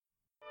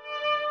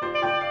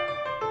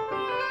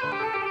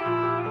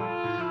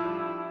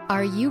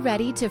Are you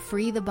ready to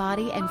free the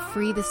body and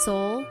free the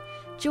soul?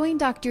 Join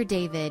Dr.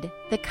 David,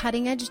 the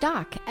Cutting Edge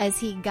Doc, as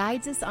he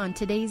guides us on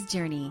today's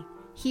journey.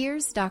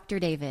 Here's Dr.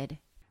 David.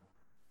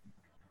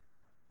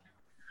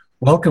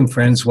 Welcome,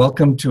 friends.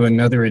 Welcome to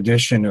another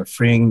edition of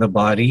Freeing the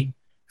Body,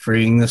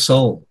 Freeing the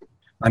Soul.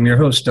 I'm your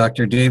host,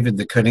 Dr. David,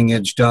 the Cutting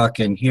Edge Doc,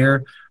 and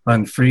here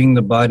on Freeing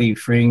the Body,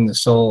 Freeing the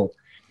Soul,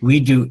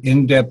 we do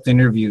in-depth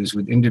interviews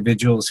with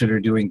individuals that are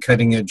doing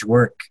cutting-edge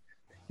work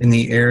in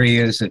the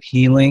areas of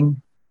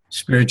healing,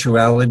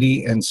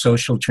 spirituality, and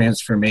social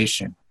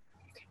transformation.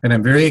 And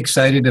I'm very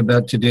excited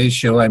about today's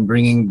show. I'm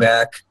bringing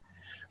back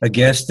a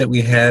guest that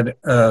we had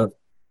a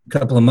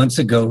couple of months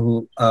ago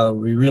who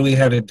we really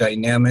had a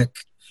dynamic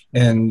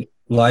and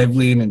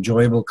lively and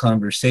enjoyable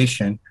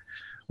conversation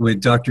with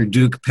Dr.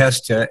 Duke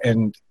Pesta,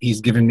 and he's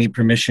given me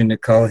permission to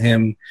call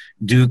him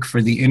Duke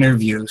for the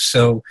interview.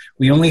 So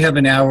we only have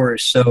an hour,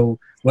 so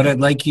what I'd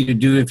like you to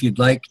do, if you'd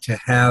like to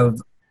have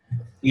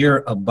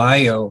here a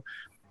bio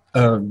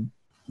of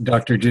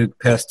Dr. Duke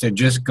Pesta,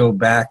 just go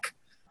back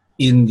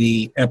in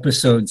the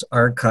episode's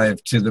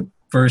archive to the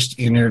first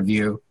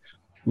interview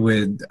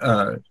with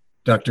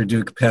Dr.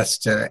 Duke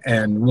Pesta,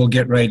 and we'll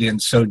get right in.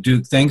 So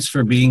Duke, thanks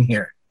for being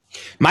here.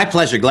 My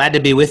pleasure. Glad to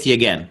be with you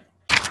again.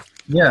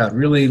 Yeah,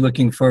 really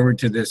looking forward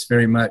to this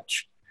very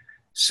much.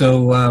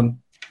 So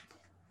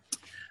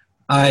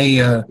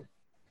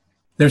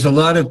there's a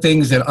lot of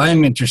things that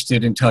I'm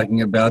interested in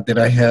talking about that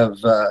I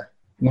have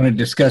want to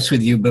discuss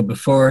with you, but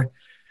before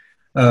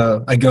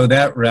I go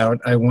that route,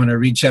 I want to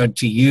reach out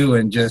to you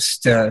and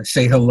just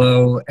say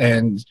hello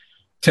and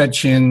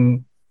touch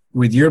in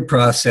with your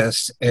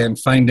process and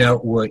find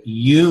out what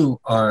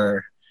you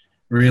are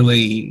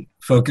really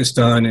focused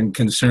on and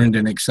concerned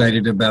and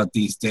excited about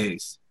these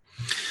days.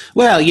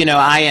 Well,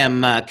 I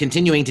am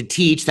continuing to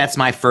teach. That's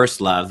my first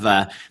love.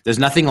 There's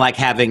nothing like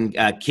having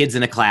kids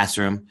in a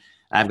classroom.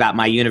 I've got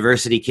my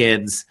university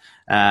kids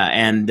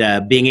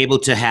and being able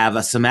to have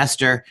a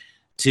semester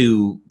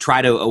to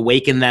try to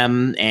awaken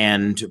them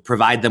and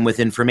provide them with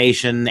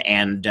information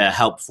and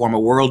help form a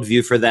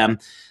worldview for them.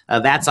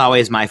 That's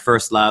always my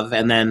first love.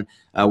 And then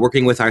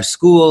working with our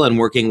school and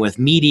working with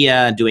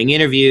media, doing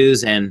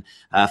interviews and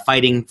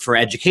fighting for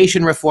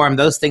education reform,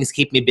 those things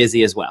keep me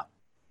busy as well.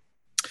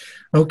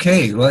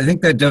 Okay, well, I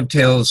think that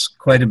dovetails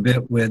quite a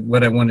bit with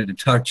what I wanted to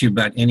talk to you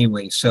about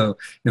anyway. So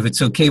if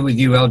it's okay with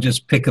you, I'll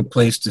just pick a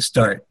place to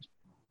start.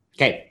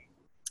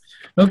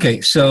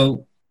 Okay,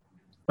 so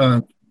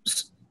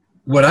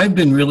what I've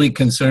been really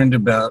concerned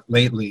about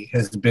lately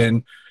has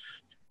been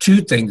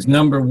two things.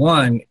 Number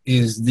one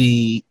is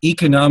the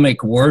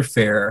economic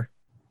warfare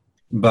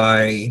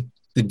by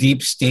the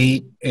deep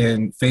state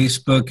and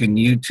Facebook and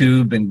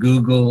YouTube and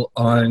Google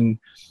on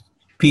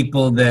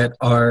people that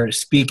are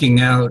speaking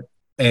out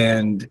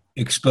and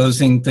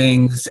exposing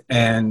things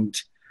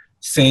and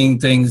saying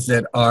things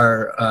that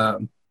are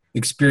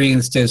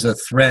experienced as a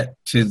threat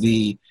to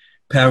the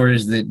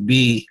powers that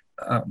be.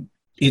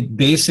 It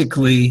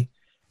basically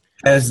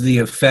has the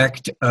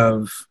effect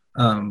of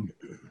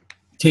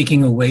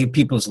taking away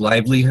people's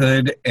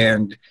livelihood,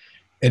 and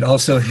it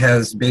also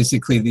has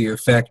basically the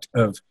effect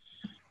of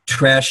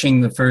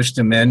trashing the First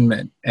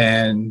Amendment.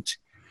 And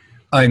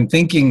I'm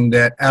thinking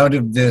that out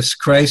of this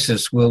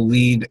crisis will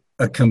lead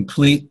to a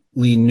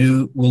completely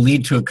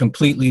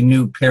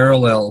new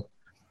parallel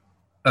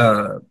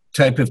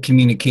type of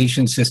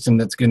communication system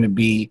that's going to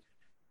be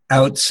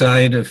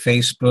outside of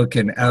Facebook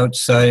and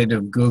outside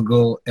of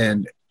Google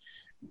and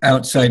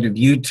outside of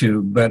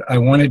YouTube. But I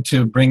wanted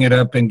to bring it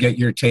up and get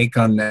your take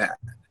on that.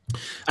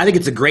 I think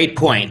it's a great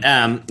point.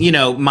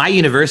 My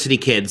university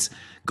kids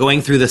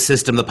going through the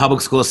system, the public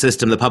school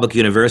system, the public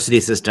university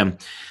system,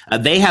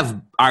 they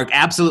are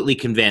absolutely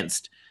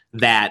convinced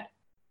that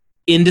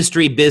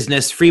industry,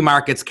 business, free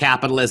markets,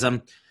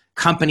 capitalism,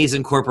 companies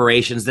and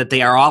corporations, that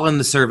they are all in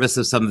the service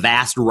of some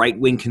vast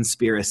right-wing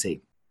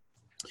conspiracy.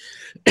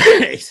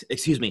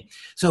 Excuse me.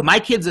 So my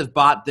kids have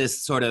bought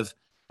this sort of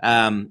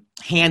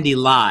handy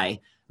lie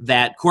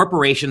that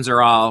corporations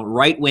are all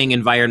right-wing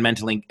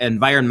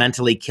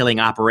environmentally killing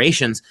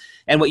operations.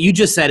 And what you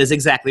just said is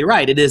exactly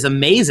right. It is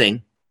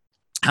amazing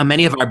how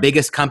many of our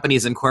biggest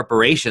companies and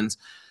corporations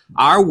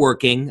are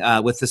working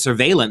with the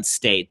surveillance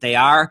state. They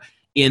are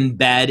in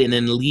bed and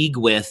in league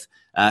with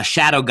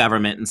shadow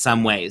government in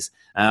some ways.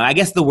 I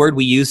guess the word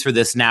we use for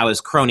this now is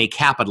crony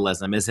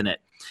capitalism, isn't it?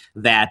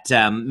 That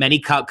many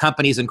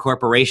companies and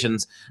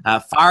corporations,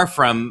 far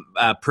from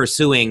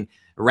pursuing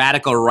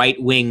radical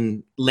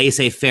right-wing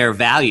laissez-faire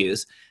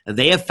values,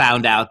 they have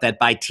found out that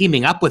by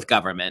teaming up with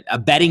government,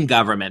 abetting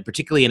government,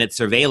 particularly in its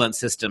surveillance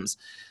systems,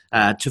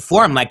 to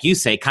form, like you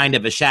say, kind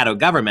of a shadow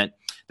government,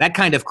 that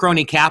kind of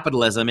crony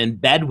capitalism in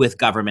bed with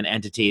government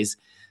entities,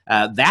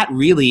 that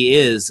really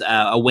is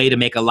a way to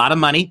make a lot of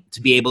money,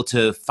 to be able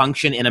to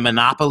function in a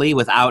monopoly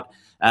without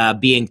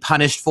being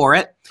punished for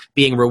it,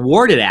 being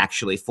rewarded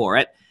actually for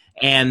it.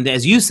 And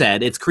as you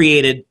said, it's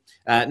created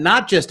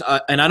not just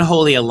an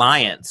unholy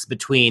alliance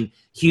between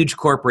huge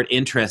corporate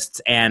interests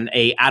and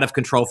a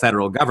out-of-control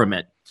federal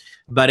government,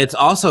 but it's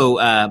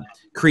also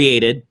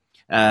created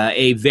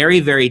a very,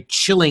 very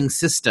chilling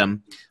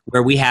system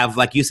where we have,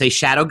 like you say,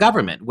 shadow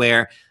government,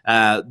 where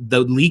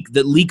the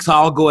leaks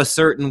all go a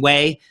certain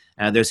way.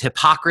 There's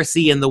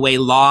hypocrisy in the way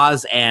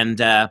laws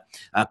and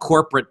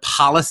corporate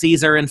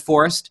policies are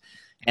enforced.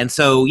 And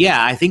so,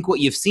 yeah, I think what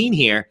you've seen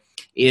here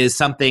is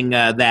something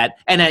that,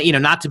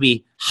 and not to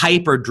be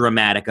hyper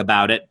dramatic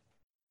about it,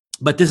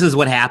 but this is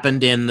what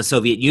happened in the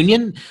Soviet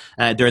Union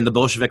during the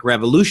Bolshevik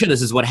Revolution.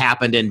 This is what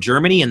happened in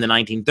Germany in the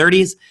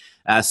 1930s.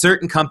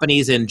 Certain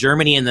companies in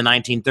Germany in the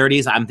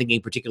 1930s, I'm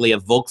thinking particularly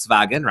of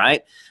Volkswagen,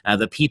 right?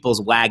 The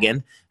people's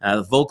wagon.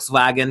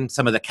 Volkswagen,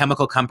 some of the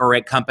chemical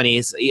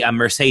companies,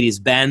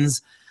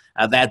 Mercedes-Benz,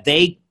 that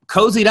they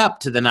cozied up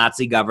to the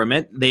Nazi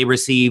government. They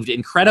received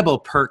incredible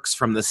perks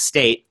from the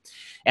state,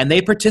 and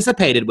they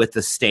participated with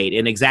the state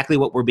in exactly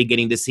what we're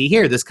beginning to see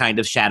here, this kind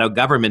of shadow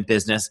government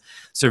business,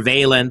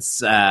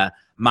 surveillance,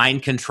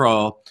 mind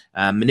control,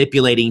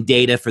 manipulating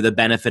data for the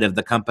benefit of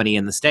the company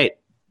and the state.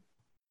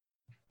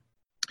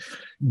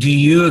 Do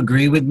you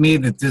agree with me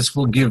that this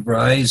will give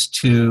rise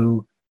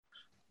to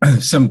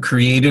some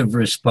creative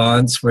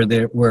response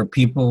where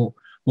people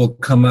will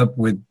come up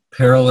with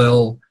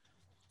parallel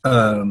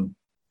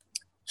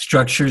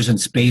structures and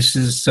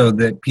spaces so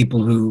that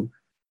people who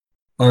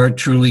are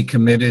truly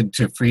committed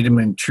to freedom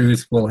and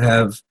truth will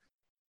have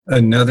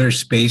another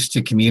space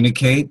to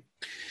communicate?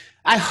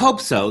 I hope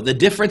so. The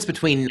difference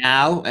between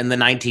now and the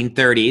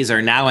 1930s,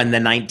 or now and the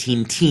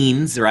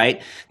 19-teens,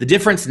 right? The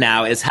difference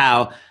now is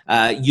how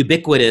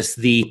ubiquitous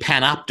the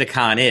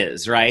panopticon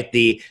is, right?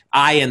 The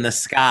eye in the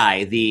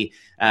sky, the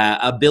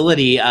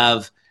ability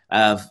of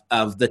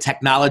the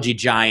technology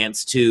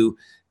giants to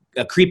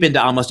creep into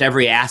almost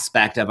every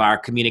aspect of our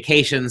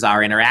communications,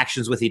 our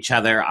interactions with each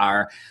other,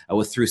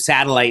 through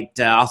satellite,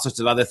 all sorts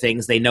of other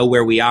things. They know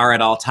where we are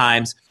at all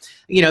times.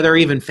 There are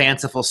even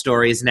fanciful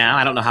stories now.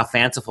 I don't know how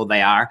fanciful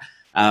they are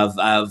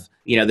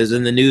there's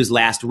in the news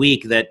last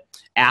week that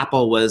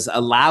Apple was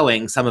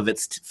allowing some of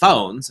its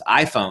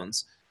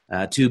iPhones,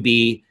 to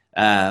be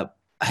have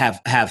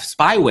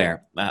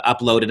spyware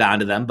uploaded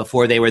onto them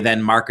before they were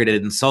then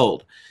marketed and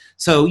sold.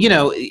 So,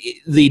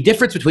 the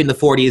difference between the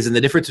 40s and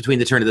the difference between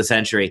the turn of the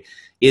century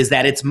is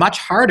that it's much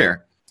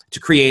harder to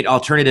create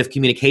alternative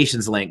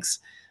communications links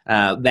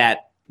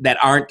that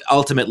aren't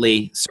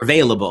ultimately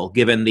surveillable,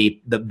 given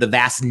the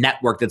vast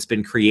network that's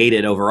been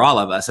created over all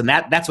of us. And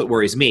that's what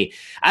worries me.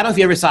 I don't know if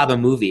you ever saw the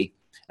movie,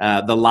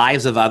 The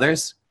Lives of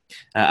Others,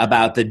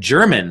 about the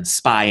German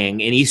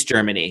spying in East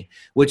Germany,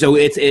 which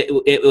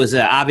it was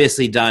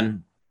obviously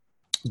done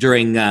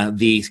during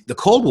the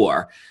Cold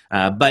War,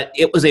 but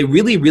it was a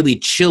really, really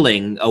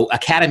chilling,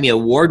 Academy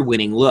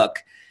Award-winning look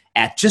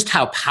at just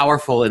how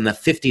powerful in the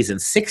 50s and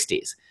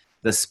 60s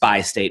the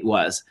spy state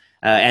was.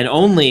 And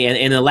only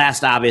in the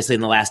last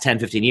 10,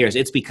 15 years,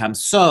 it's become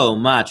so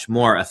much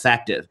more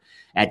effective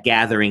at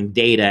gathering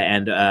data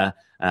and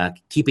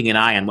keeping an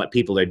eye on what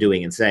people are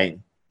doing and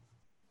saying.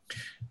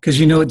 Because,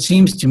 it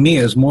seems to me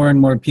as more and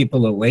more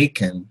people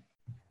awaken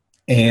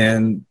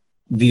and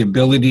the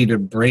ability to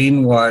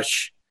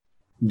brainwash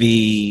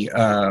the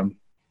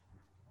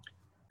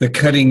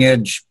cutting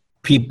edge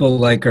people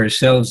like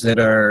ourselves that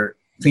are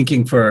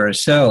thinking for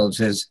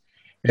ourselves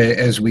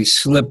as we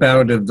slip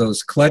out of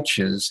those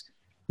clutches,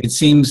 it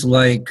seems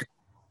like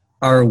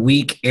our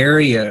weak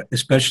area,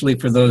 especially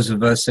for those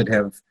of us that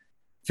have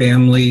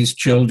families,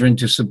 children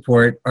to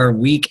support, our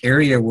weak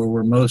area where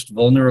we're most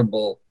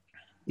vulnerable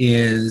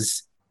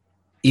is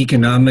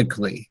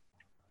economically.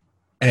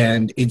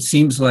 And it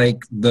seems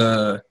like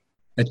the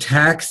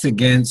attacks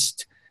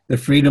against the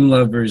freedom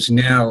lovers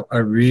now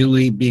are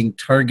really being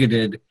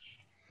targeted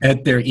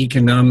at their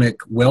economic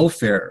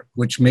welfare,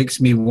 which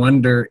makes me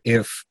wonder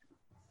if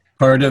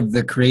part of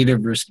the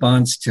creative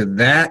response to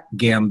that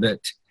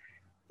gambit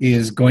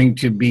is going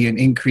to be an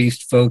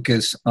increased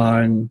focus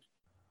on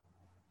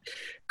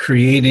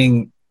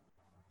creating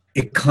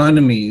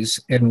economies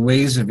and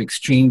ways of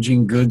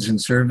exchanging goods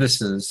and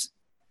services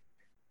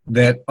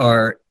that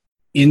are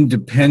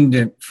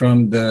independent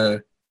from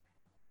the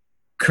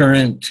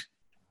current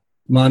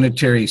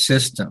monetary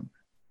system.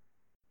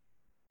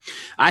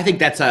 I think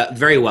that's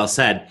very well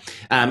said.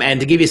 And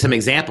to give you some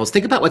examples,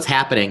 think about what's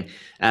happening.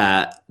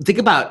 Think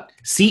about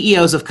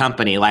CEOs of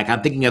company, like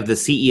I'm thinking of the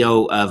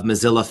CEO of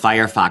Mozilla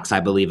Firefox, I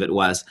believe it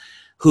was,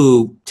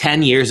 who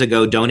 10 years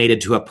ago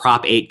donated to a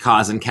Prop 8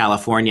 cause in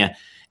California,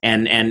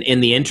 and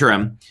in the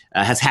interim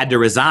has had to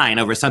resign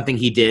over something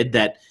he did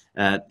that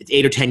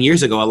 8 or 10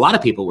 years ago a lot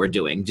of people were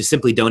doing, just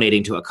simply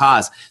donating to a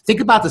cause. Think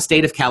about the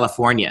state of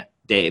California,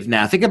 Dave.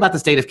 Now think about the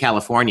state of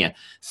California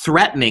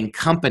threatening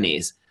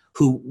companies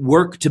who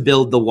work to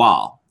build the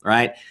wall,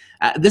 right?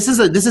 This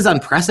is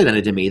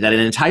unprecedented to me, that an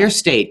entire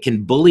state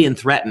can bully and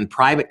threaten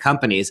private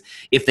companies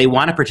if they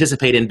want to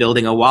participate in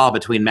building a wall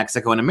between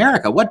Mexico and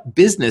America. What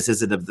business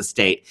is it of the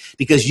state?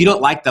 Because you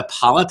don't like the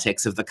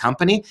politics of the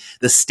company,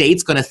 the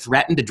state's going to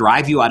threaten to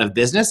drive you out of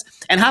business?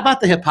 And how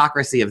about the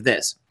hypocrisy of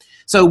this?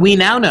 So we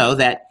now know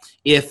that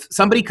if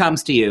somebody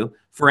comes to you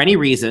for any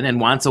reason and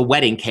wants a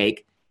wedding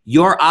cake,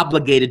 you're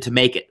obligated to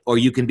make it, or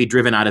you can be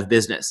driven out of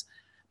business.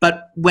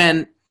 But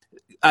when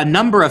a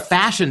number of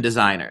fashion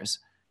designers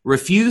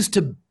refused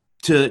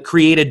to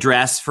create a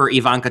dress for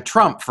Ivanka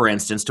Trump, for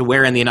instance, to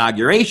wear in the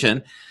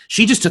inauguration.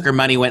 She just took her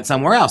money, went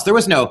somewhere else. There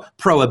was no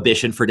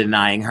prohibition for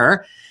denying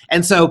her.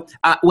 And so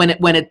when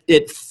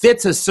it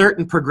fits a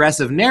certain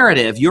progressive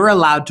narrative, you're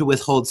allowed to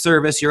withhold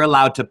service. You're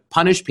allowed to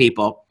punish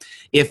people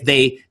if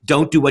they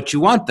don't do what you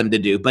want them to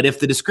do. But if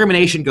the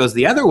discrimination goes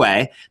the other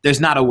way,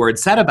 there's not a word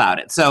said about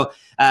it. So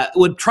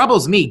what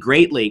troubles me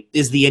greatly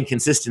is the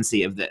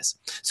inconsistency of this.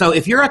 So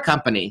if you're a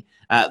company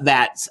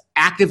that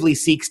actively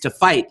seeks to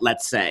fight,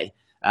 let's say,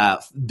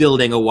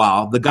 building a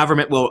wall, the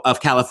government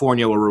of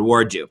California will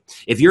reward you.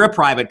 If you're a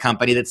private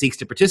company that seeks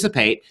to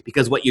participate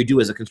because what you do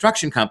is a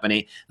construction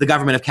company, the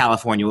government of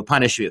California will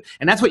punish you.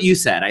 And that's what you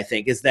said, I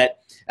think, is that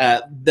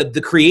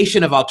the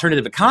creation of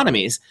alternative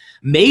economies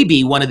may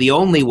be one of the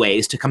only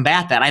ways to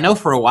combat that. I know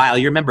for a while,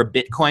 you remember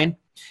Bitcoin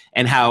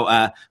and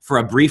how for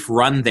a brief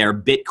run there,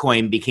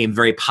 Bitcoin became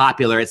very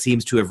popular. It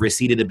seems to have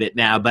receded a bit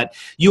now, but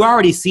you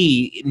already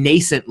see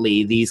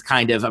nascently these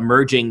kind of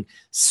emerging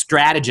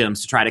stratagems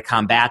to try to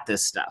combat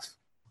this stuff.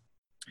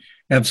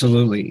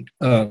 Absolutely.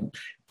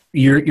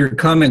 Your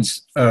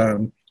comments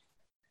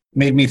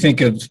made me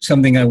think of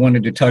something I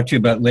wanted to talk to you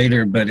about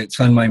later, but it's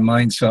on my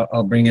mind, so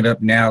I'll bring it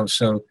up now.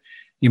 So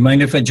you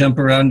mind if I jump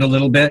around a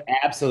little bit?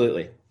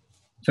 Absolutely.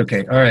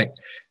 Okay. All right.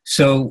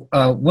 So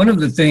one of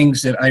the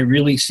things that I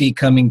really see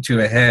coming to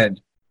a head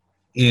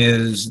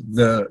is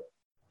the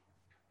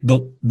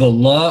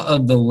law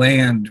of the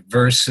land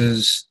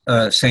versus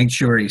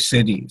sanctuary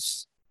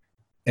cities.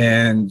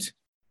 And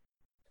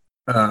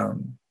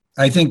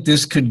I think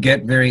this could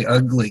get very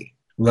ugly.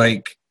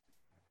 Like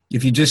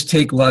if you just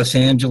take Los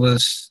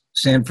Angeles,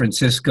 San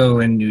Francisco,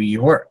 and New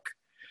York,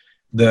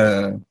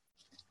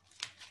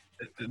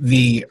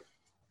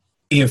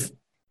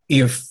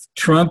 if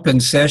Trump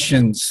and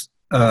Sessions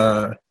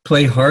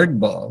play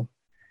hardball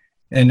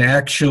and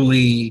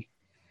actually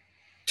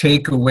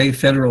take away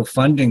federal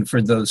funding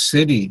for those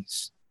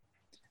cities,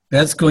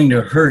 that's going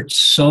to hurt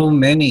so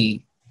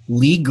many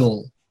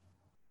legal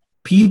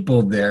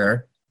people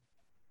there.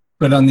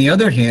 But on the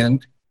other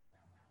hand,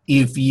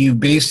 if you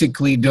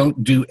basically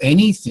don't do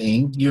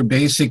anything, you're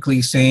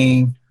basically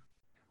saying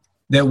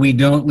that we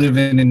don't live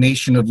in a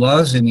nation of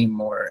laws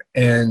anymore.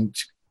 And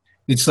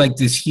it's like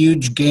this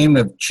huge game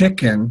of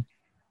chicken.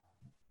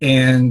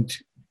 And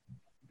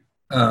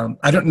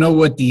I don't know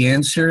what the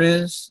answer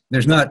is.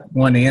 There's not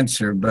one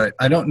answer, but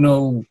I don't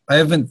know. I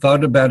haven't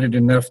thought about it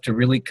enough to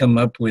really come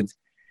up with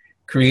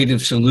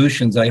creative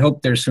solutions. I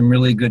hope there's some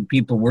really good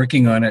people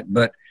working on it.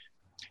 But,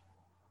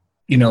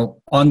 you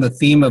know, on the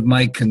theme of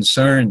my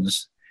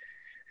concerns,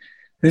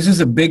 this is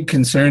a big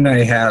concern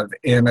I have,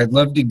 and I'd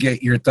love to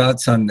get your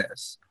thoughts on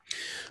this.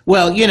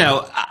 Well, you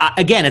know,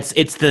 again, it's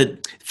the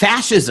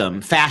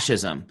fascism.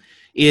 Fascism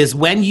is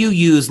when you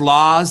use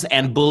laws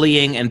and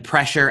bullying and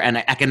pressure and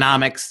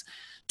economics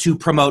to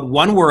promote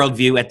one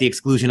worldview at the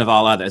exclusion of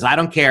all others. I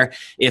don't care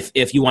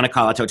if you want to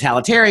call it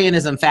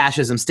totalitarianism,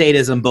 fascism,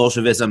 statism,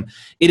 Bolshevism.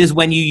 It is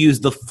when you use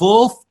the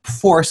full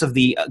force of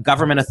the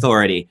government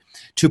authority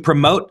to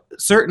promote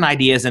certain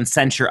ideas and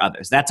censure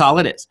others. That's all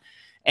it is.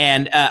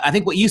 And I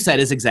think what you said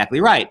is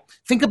exactly right.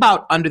 Think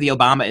about under the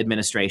Obama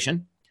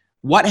administration,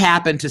 what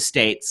happened to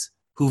states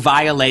who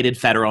violated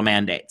federal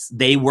mandates?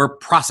 They were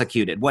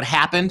prosecuted. What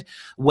happened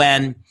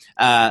when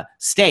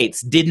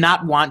states did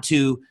not want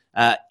to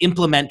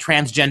implement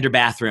transgender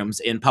bathrooms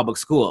in public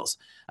schools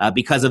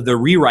because of the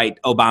rewrite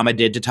Obama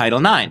did to Title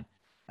IX?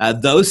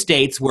 Those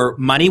states where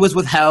money was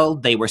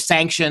withheld, they were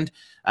sanctioned,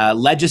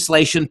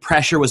 legislation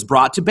pressure was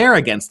brought to bear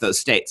against those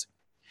states.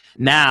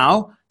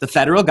 Now, the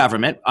federal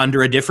government,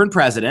 under a different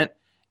president,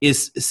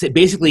 is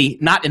basically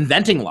not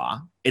inventing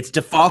law. It's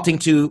defaulting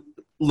to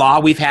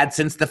law we've had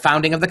since the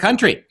founding of the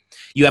country.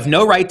 You have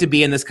no right to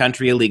be in this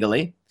country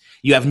illegally.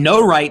 You have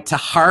no right to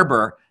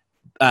harbor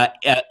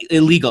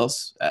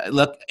illegals.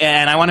 Look,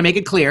 and I want to make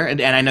it clear,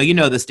 and I know you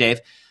know this, Dave,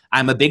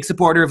 I'm a big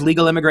supporter of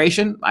legal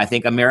immigration. I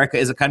think America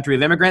is a country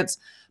of immigrants.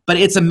 But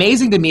it's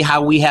amazing to me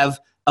how we have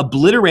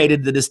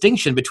obliterated the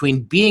distinction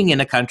between being in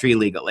a country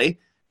legally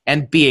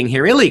and being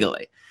here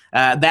illegally.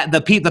 That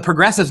the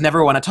progressives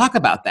never want to talk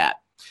about that.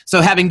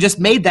 So having just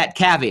made that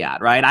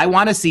caveat, right, I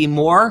want to see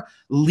more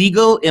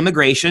legal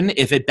immigration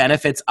if it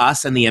benefits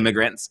us and the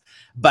immigrants.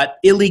 But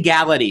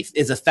illegality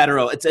is a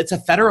federal, it's a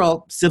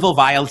federal civil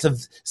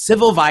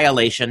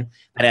violation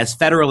that has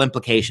federal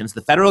implications.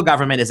 The federal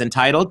government is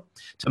entitled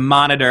to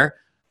monitor,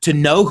 to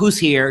know who's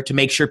here, to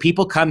make sure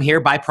people come here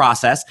by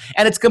process.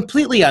 And it's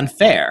completely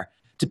unfair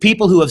to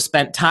people who have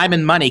spent time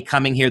and money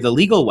coming here the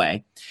legal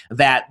way,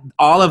 that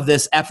all of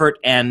this effort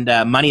and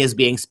money is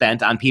being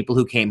spent on people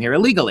who came here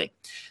illegally.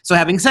 So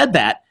having said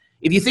that,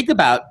 if you think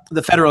about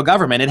the federal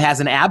government, it has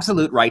an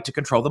absolute right to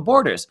control the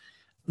borders.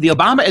 The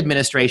Obama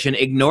administration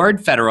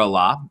ignored federal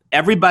law.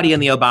 Everybody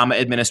in the Obama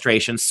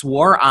administration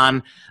swore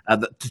an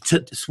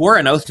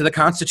oath to the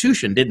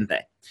Constitution, didn't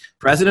they?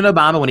 President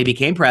Obama, when he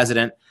became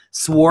president,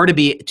 swore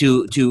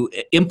to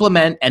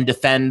implement and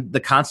defend the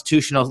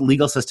constitutional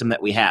legal system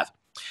that we have.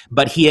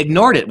 But he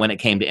ignored it when it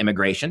came to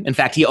immigration. In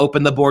fact, he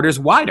opened the borders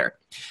wider.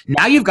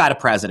 Now you've got a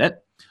president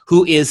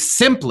who is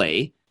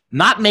simply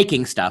not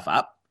making stuff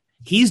up.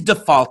 He's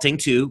defaulting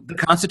to the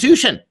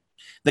Constitution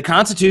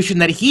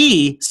that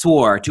he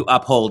swore to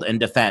uphold and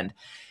defend.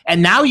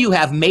 And now you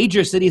have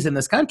major cities in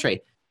this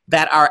country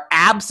that are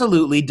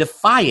absolutely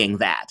defying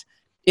that.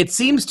 It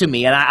seems to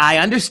me, and I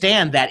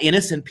understand that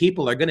innocent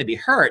people are going to be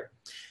hurt,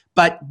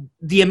 but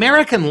the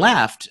American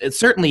left,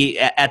 certainly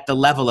at the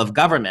level of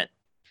government,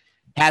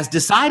 has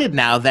decided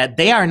now that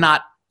they are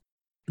not,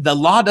 the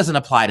law doesn't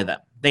apply to them.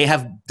 They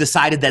have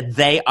decided that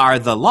they are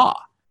the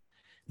law.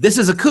 This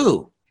is a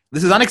coup.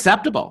 This is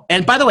unacceptable.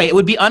 And by the way, it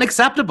would be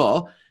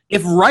unacceptable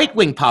if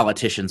right-wing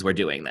politicians were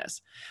doing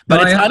this.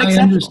 But it's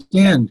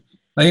unacceptable.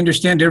 I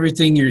understand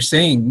everything you're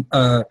saying.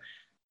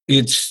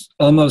 It's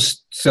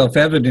almost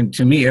self-evident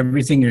to me,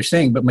 everything you're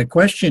saying. But my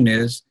question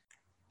is,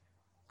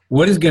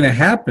 what is going to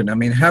happen? I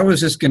mean, how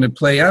is this going to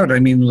play out? I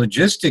mean,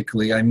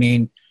 logistically, I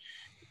mean,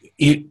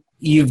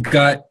 you've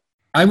got,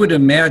 I would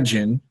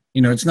imagine,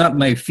 it's not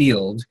my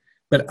field,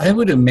 but I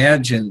would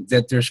imagine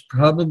that there's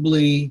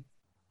probably,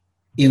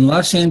 in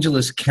Los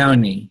Angeles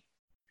County,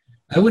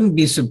 I wouldn't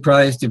be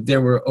surprised if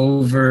there were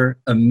over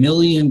 1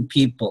 million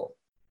people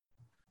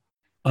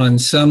on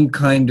some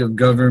kind of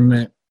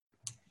government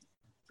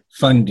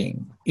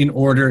funding in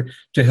order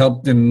to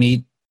help them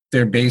meet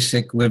their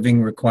basic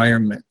living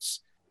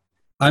requirements.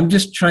 I'm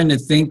just trying to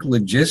think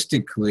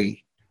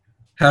logistically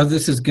how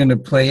this is going to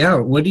play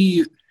out.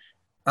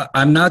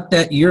 I'm not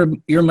that,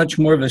 you're much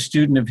more of a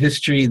student of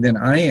history than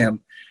I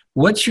am.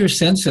 What's your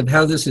sense of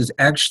how this is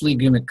actually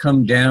going to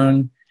come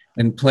down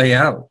and play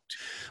out?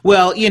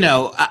 Well,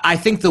 I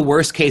think the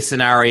worst case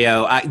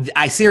scenario,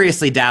 I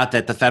seriously doubt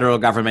that the federal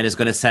government is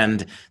going to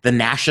send the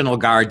National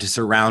Guard to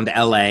surround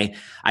LA.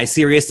 I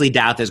seriously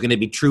doubt there's going to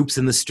be troops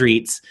in the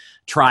streets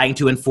trying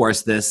to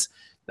enforce this.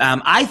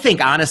 I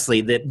think,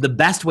 honestly, that the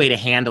best way to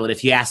handle it,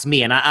 if you ask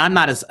me, and I'm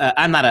not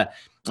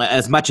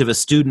as much of a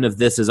student of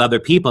this as other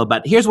people,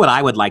 but here's what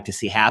I would like to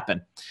see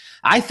happen.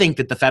 I think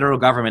that the federal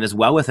government is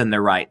well within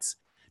their rights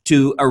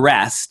to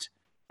arrest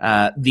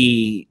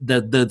the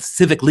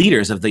civic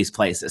leaders of these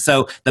places.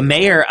 So the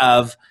mayor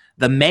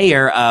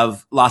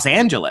of Los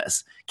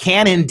Angeles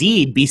can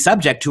indeed be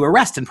subject to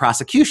arrest and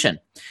prosecution.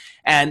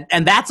 And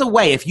that's a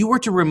way, if you were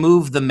to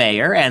remove the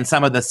mayor and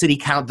some of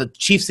the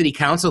chief city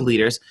council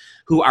leaders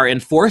who are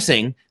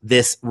enforcing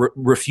this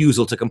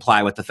refusal to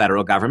comply with the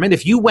federal government,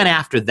 if you went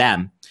after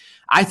them,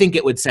 I think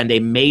it would send a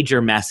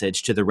major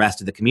message to the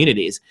rest of the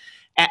communities.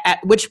 At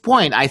which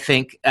point, I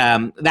think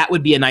that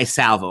would be a nice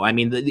salvo. I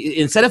mean,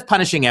 instead of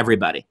punishing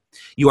everybody,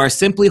 you are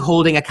simply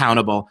holding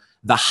accountable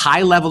the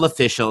high-level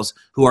officials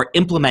who are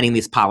implementing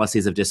these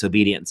policies of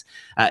disobedience.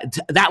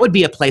 That would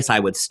be a place I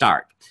would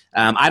start.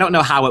 I don't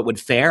know how it would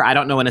fare. I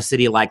don't know in a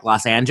city like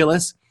Los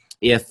Angeles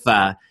if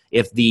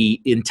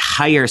the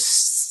entire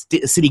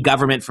city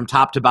government from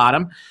top to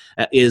bottom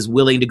is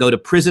willing to go to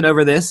prison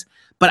over this.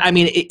 But I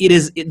mean,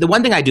 the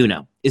one thing I do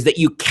know is that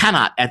you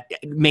cannot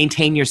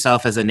maintain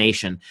yourself as a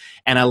nation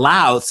and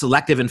allow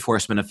selective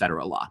enforcement of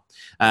federal law.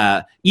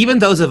 Even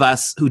those of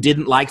us who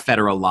didn't like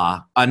federal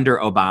law under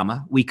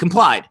Obama, we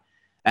complied.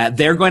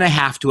 They're going to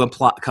have to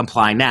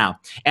comply now.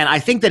 And I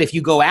think that if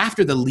you go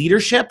after the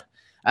leadership,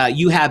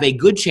 you have a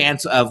good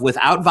chance of,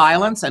 without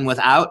violence and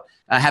without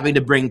having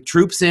to bring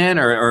troops in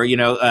or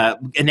a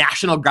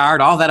National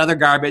Guard, all that other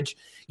garbage,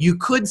 you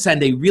could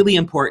send a really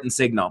important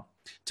signal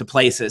to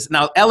places.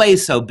 Now, LA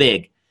is so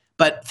big,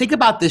 but think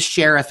about this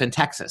sheriff in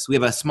Texas. We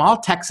have a small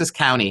Texas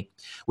county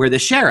where the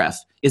sheriff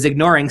is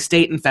ignoring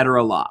state and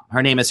federal law.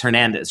 Her name is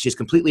Hernandez. She's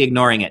completely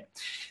ignoring it.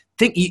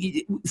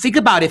 Think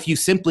about if you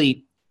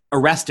simply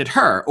arrested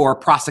her or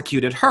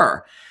prosecuted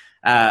her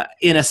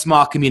in a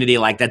small community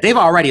like that. They've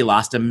already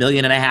lost $1.5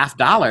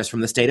 million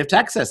from the state of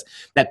Texas,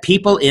 that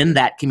people in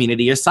that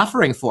community are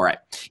suffering for it.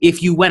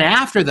 If you went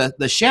after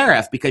the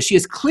sheriff because she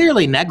is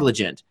clearly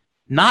negligent,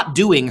 not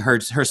doing her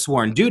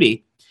sworn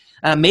duty,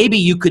 maybe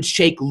you could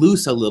shake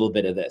loose a little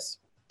bit of this.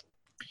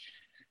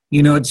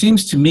 It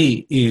seems to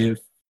me if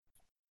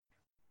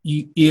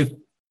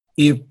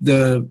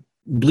the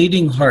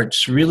Bleeding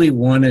Hearts really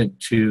wanted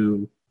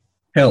to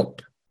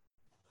help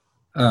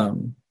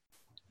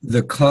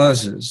the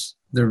causes,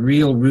 the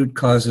real root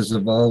causes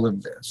of all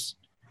of this,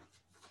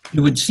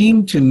 it would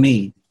seem to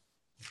me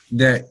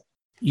that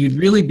you'd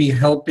really be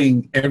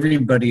helping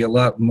everybody a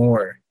lot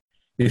more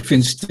if,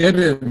 instead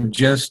of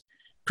just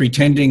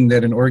pretending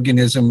that an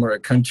organism or a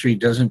country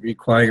doesn't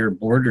require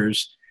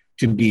borders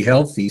to be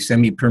healthy,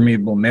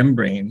 semi-permeable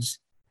membranes,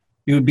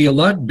 it would be a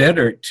lot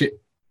better to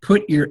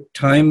put your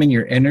time and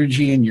your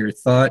energy and your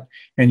thought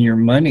and your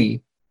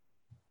money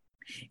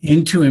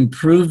into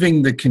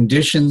improving the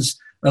conditions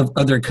of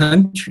other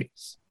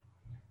countries.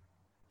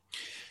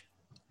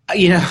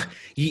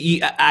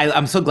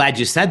 I'm so glad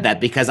you said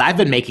that, because I've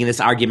been making this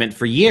argument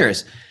for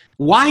years.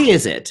 Why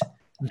is it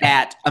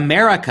that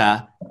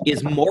America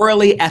is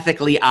morally,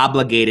 ethically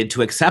obligated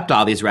to accept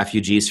all these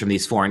refugees from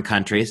these foreign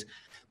countries,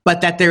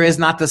 but that there is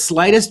not the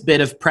slightest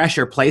bit of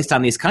pressure placed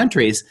on these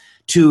countries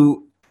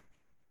to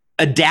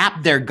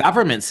adapt their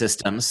government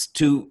systems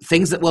to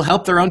things that will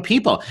help their own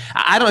people?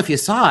 I don't know if you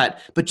saw it,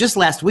 but just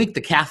last week,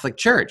 the Catholic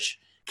Church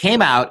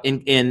came out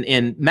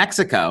in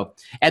Mexico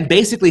and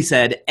basically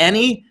said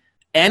any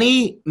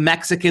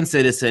Mexican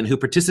citizen who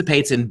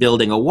participates in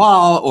building a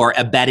wall or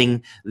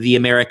abetting the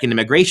American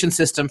immigration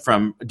system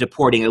from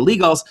deporting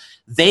illegals,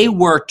 they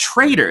were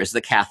traitors, the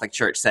Catholic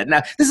Church said.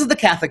 Now, this is the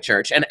Catholic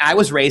Church, and I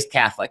was raised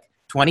Catholic,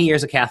 20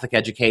 years of Catholic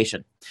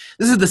education.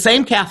 This is the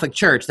same Catholic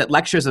Church that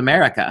lectures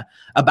America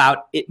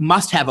about it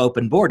must have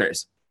open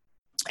borders,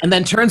 and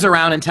then turns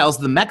around and tells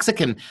the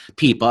Mexican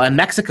people, and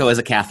Mexico is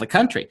a Catholic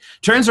country,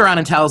 turns around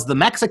and tells the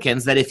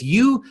Mexicans that if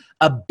you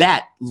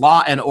abet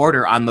law and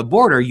order on the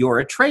border, you're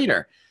a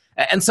traitor.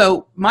 And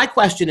so my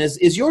question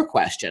is your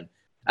question.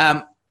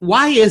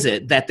 Why is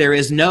it that there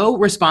is no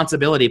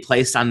responsibility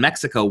placed on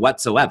Mexico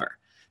whatsoever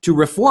to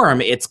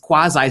reform its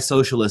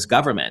quasi-socialist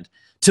government,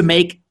 to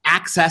make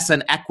access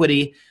and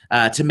equity,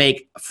 to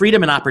make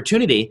freedom and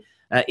opportunity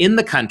in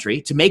the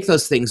country, to make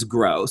those things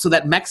grow so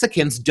that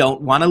Mexicans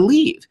don't want to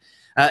leave?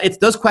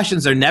 Those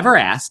questions are never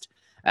asked,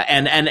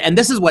 and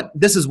this is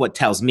what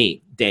tells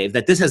me, Dave,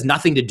 that this has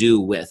nothing to do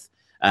with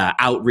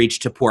outreach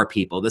to poor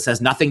people. This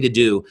has nothing to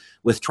do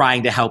with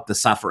trying to help the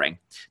suffering.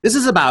 This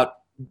is about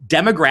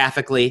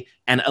demographically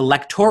and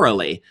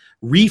electorally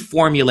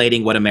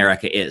reformulating what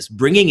America is,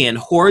 bringing in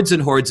hordes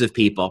and hordes of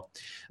people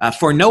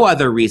for no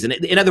other reason.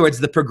 In other words,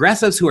 the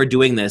progressives who are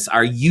doing this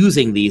are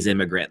using these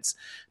immigrants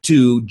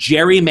to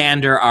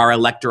gerrymander our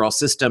electoral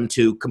system,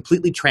 to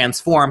completely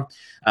transform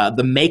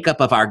the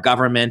makeup of our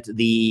government,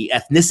 the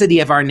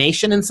ethnicity of our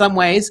nation in some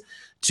ways,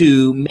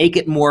 to make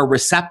it more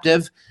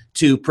receptive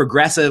to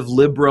progressive,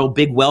 liberal,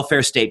 big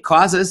welfare state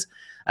causes.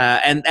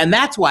 And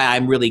that's why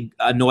I'm really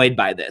annoyed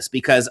by this,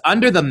 because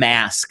under the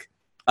mask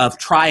of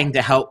trying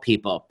to help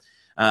people,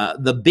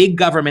 the big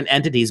government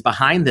entities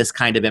behind this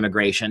kind of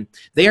immigration,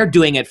 they are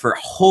doing it for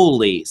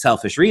wholly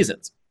selfish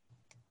reasons.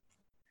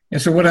 And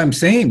so what I'm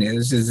saying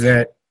is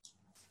that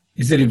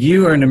if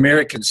you are an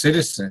American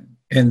citizen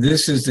and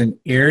this is an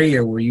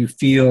area where you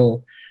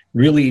feel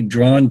really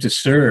drawn to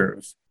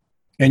serve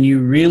and you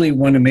really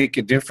want to make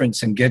a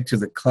difference and get to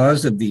the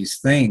cause of these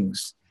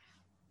things,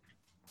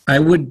 I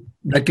would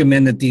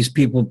recommend that these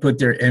people put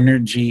their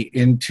energy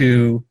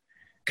into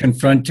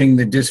confronting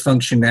the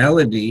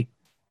dysfunctionality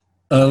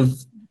of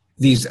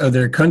these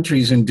other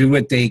countries and do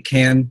what they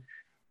can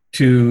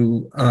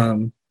to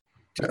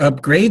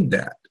upgrade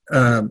that.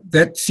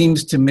 That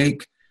seems to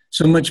make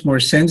so much more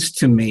sense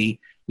to me.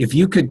 If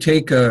you could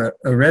take a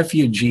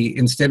refugee,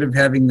 instead of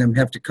having them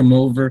have to come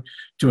over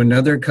to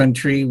another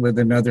country with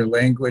another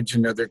language,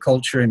 another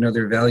culture,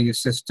 another value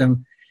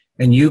system,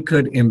 and you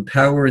could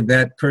empower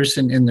that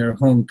person in their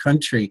home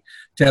country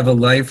to have a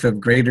life of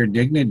greater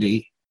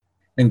dignity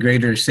and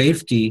greater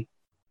safety,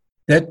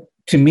 that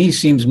to me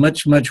seems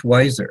much, much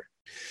wiser.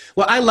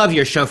 Well, I love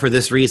your show for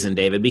this reason,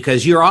 David,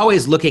 because you're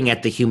always looking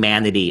at the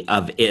humanity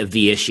of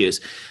the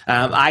issues.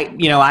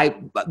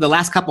 The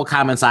last couple of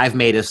comments I've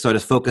made have sort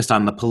of focused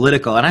on the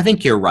political, and I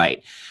think you're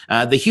right.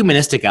 The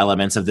humanistic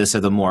elements of this are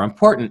the more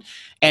important,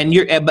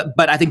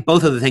 but I think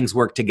both of the things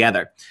work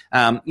together.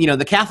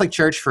 The Catholic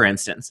Church, for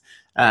instance,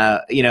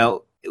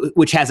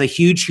 which has a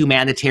huge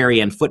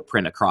humanitarian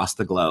footprint across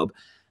the globe.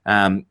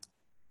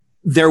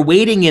 They're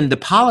wading into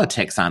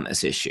politics on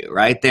this issue,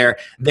 right? They're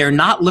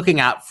not looking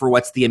out for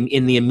what's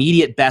in the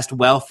immediate best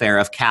welfare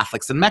of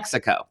Catholics in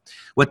Mexico.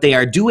 What they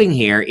are doing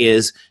here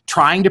is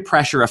trying to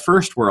pressure a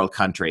first world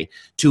country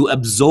to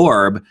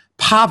absorb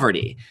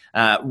poverty,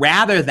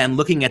 rather than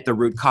looking at the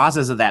root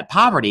causes of that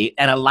poverty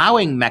and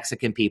allowing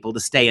Mexican people to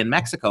stay in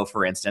Mexico,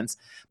 for instance,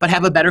 but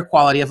have a better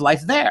quality of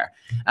life there.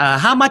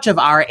 How much of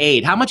our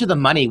aid, how much of the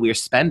money we're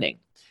spending,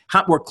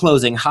 we're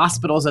closing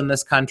hospitals in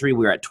this country,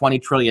 we're at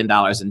 $20 trillion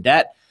in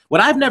debt. What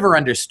I've never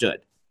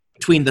understood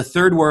between the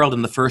third world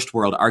and the first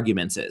world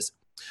arguments is,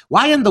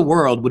 why in the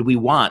world would we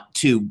want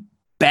to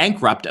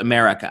bankrupt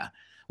America?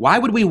 Why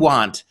would we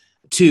want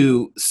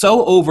to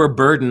so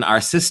overburden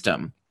our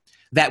system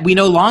that we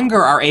no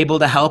longer are able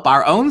to help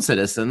our own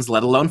citizens,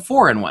 let alone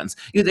foreign ones?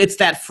 It's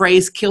that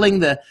phrase, killing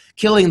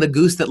the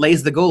goose that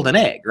lays the golden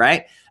egg,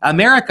 right?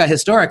 America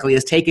historically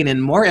has taken in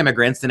more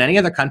immigrants than any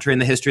other country in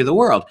the history of the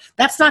world.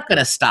 That's not going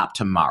to stop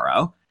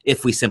tomorrow.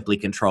 If we simply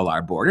control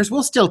our borders,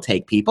 we'll still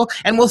take people,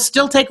 and we'll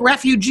still take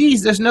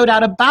refugees. There's no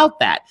doubt about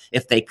that.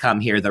 If they come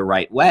here the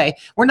right way,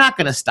 we're not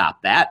going to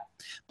stop that.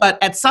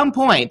 But at some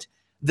point,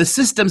 the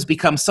systems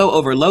become so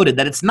overloaded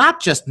that it's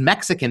not just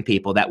Mexican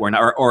people that we're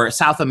not, or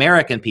South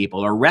American people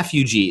or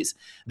refugees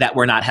that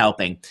we're not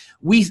helping.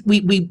 We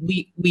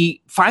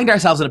find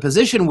ourselves in a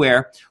position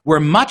where we're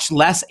much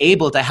less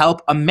able to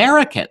help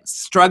Americans,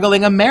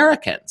 struggling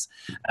Americans,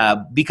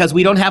 because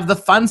we don't have the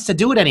funds to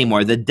do it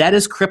anymore. The debt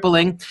is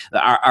crippling.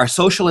 Our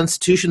social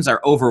institutions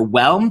are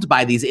overwhelmed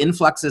by these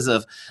influxes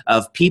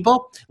of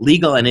people,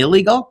 legal and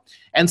illegal.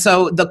 And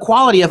so the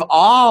quality of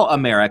all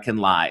American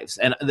lives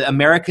and the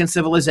American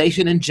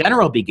civilization in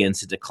general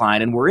begins to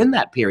decline, and we're in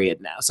that period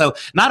now. So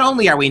not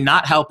only are we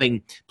not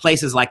helping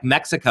places like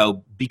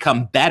Mexico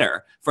become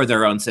better for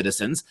their own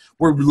citizens,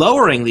 we're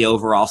lowering the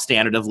overall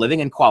standard of living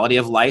and quality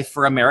of life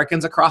for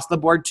Americans across the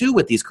board too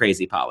with these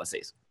crazy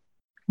policies.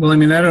 Well, I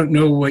mean, I don't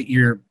know what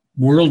your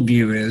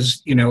worldview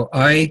is.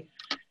 I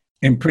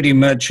am pretty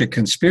much a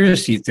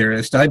conspiracy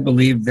theorist. I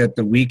believe that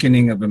the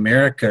weakening of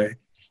America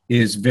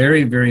is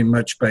very, very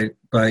much by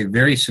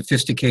very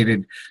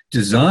sophisticated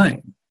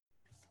design.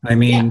 I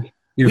mean,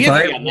 we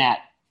agree on that.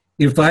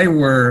 If I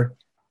were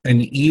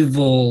an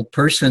evil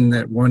person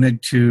that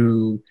wanted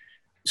to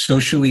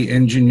socially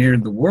engineer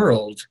the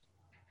world,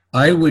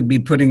 I would be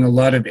putting a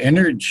lot of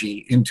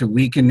energy into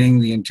weakening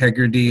the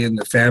integrity and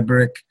the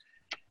fabric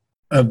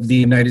of the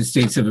United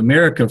States of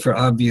America for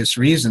obvious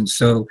reasons.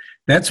 So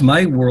that's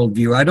my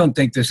worldview. I don't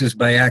think this is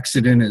by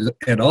accident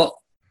at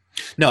all.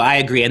 No, I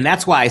agree. And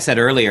that's why I said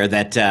earlier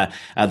that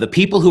the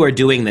people who are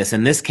doing this,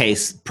 in this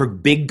case,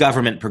 big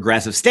government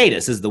progressive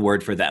status is the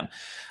word for them.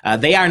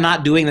 They are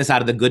not doing this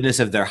out of the goodness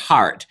of their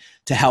heart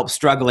to help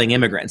struggling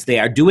immigrants. They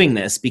are doing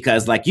this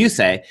because, like you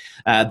say,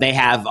 they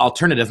have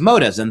alternative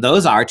motives, and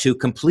those are to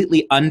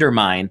completely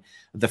undermine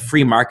the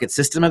free market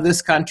system of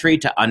this country,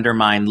 to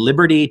undermine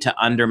liberty, to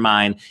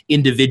undermine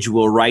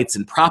individual rights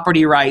and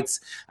property rights,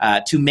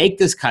 to make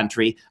this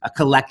country a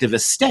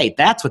collectivist state.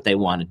 That's what they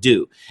want to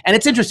do. And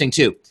it's interesting,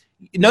 too.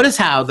 Notice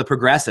how the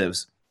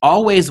progressives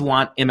always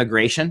want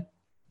immigration,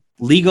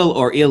 legal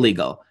or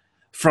illegal,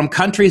 from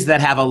countries that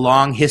have a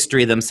long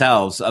history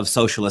themselves of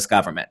socialist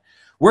government.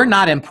 We're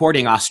not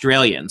importing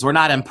Australians. We're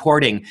not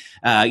importing,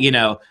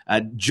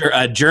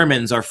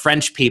 Germans or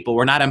French people.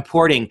 We're not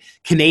importing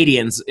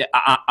Canadians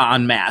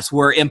en masse.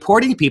 We're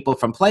importing people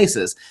from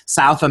places,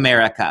 South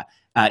America,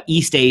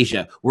 East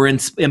Asia. We're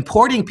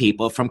importing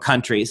people from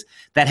countries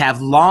that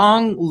have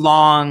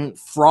long,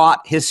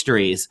 fraught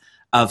histories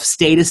of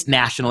statist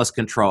nationalist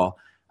control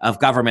of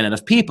government and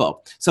of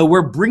people. So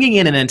we're bringing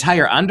in an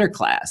entire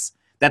underclass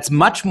that's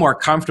much more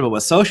comfortable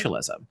with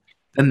socialism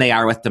than they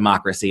are with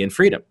democracy and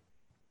freedom.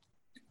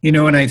 You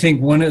know, and I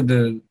think one of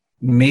the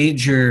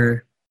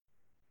major,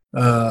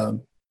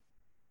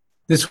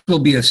 this will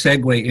be a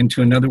segue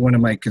into another one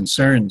of my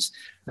concerns.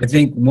 I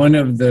think one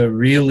of the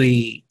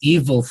really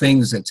evil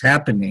things that's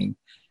happening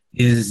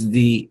is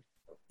the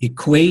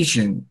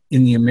equation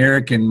in the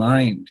American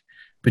mind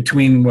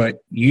between what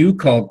you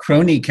call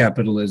crony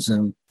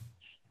capitalism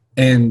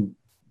and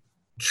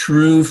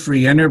true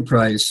free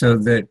enterprise, so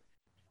that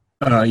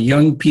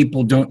young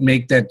people don't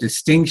make that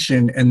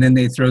distinction and then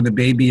they throw the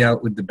baby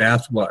out with the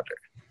bathwater.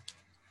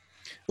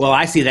 Well,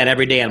 I see that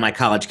every day on my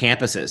college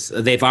campuses.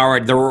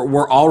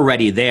 We're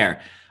already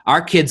there.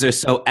 Our kids are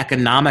so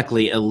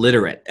economically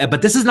illiterate,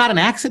 but this is not an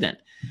accident.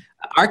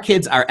 Our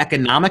kids are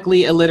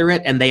economically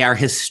illiterate and they are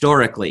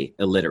historically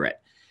illiterate.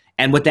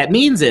 And what that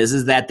means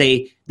is that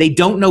they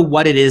don't know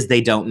what it is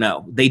they don't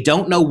know. They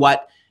don't know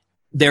what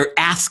they're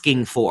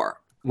asking for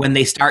when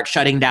they start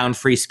shutting down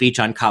free speech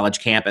on college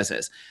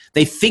campuses.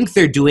 They think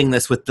they're doing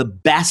this with the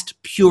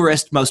best,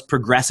 purest, most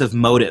progressive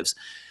motives.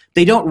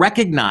 They don't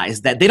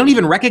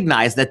even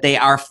recognize that they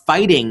are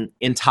fighting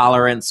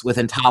intolerance with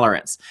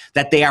intolerance,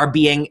 that they are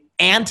being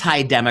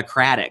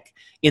anti-democratic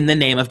in the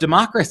name of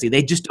democracy.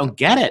 They just don't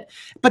get it.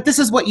 But this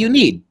is what you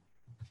need.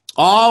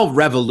 All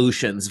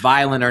revolutions,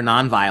 violent or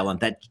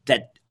nonviolent,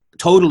 that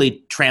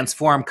totally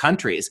transform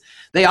countries,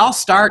 they all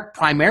start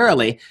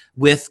primarily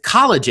with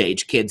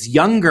college-age kids,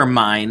 younger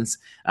minds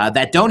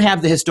that don't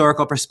have the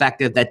historical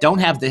perspective, that don't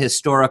have the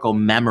historical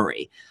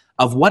memory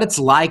of what it's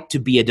like to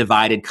be a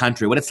divided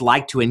country, what it's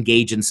like to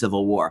engage in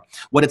civil war,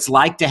 what it's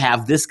like to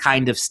have this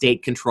kind of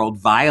state-controlled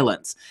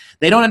violence.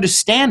 They don't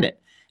understand it.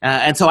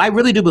 And so I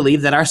really do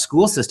believe that our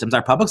school systems,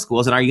 our public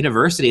schools and our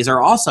universities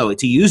are also,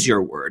 to use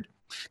your word,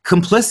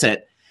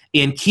 complicit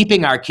in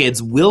keeping our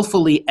kids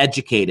willfully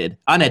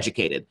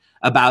uneducated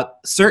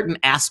about certain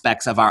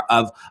aspects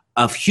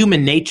of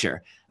human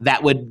nature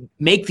that would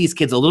make these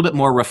kids a little bit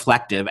more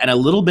reflective and a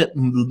little bit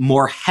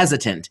more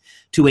hesitant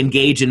to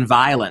engage in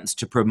violence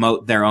to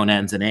promote their own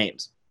ends and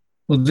aims.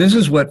 Well, this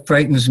is what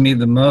frightens me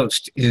the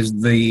most,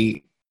 is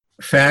the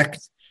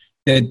fact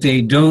that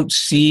they don't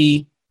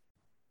see,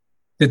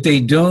 that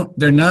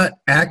they're not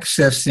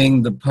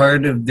accessing the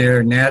part of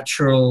their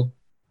natural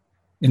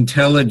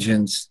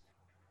intelligence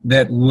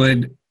that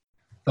would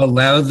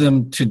allow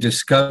them to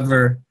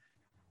discover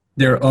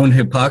their own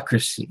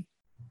hypocrisy.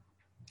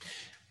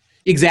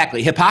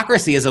 Exactly.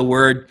 Hypocrisy is a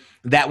word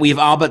that we've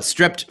all but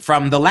stripped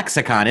from the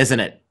lexicon, isn't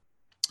it?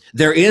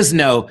 There is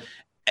no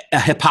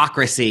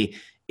hypocrisy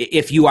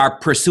if you are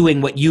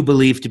pursuing what you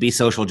believe to be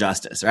social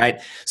justice,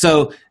 right?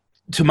 So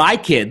to my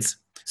kids,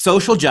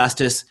 social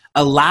justice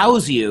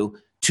allows you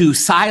to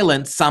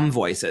silence some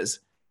voices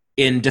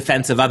in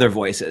defense of other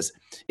voices.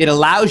 It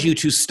allows you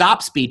to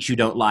stop speech you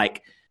don't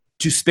like,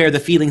 to spare the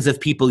feelings of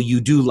people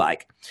you do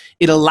like.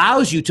 It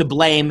allows you to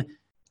blame,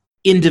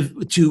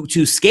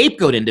 to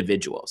scapegoat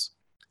individuals,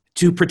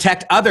 to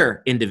protect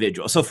other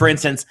individuals. So for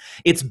instance,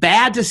 it's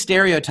bad to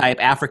stereotype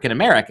African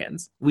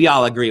Americans. We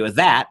all agree with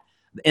that.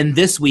 In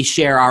this, we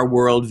share our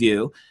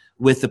worldview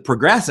with the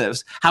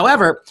progressives.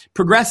 However,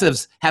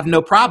 progressives have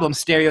no problem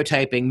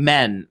stereotyping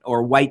men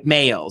or white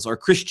males or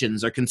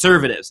Christians or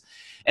conservatives.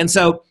 And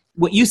so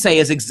what you say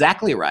is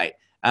exactly right.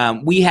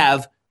 We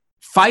have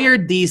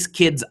fired these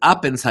kids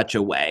up in such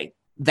a way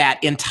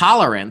that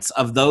intolerance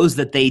of those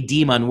that they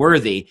deem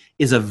unworthy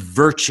is a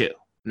virtue.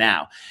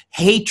 now.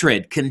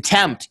 Hatred,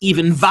 contempt,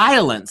 even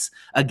violence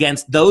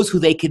against those who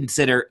they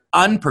consider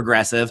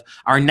unprogressive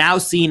are now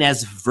seen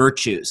as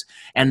virtues.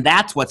 And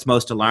that's what's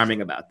most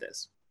alarming about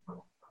this.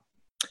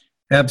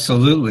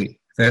 Absolutely.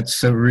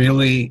 That's a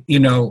really,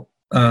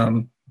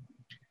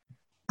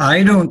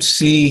 I don't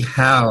see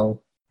how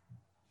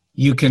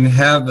you can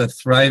have a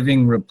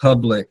thriving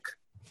republic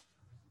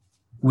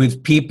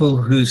with people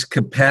whose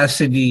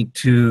capacity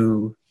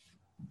to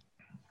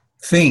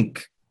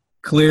think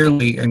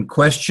clearly and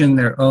question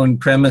their own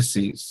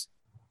premises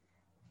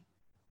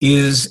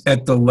is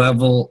at the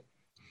level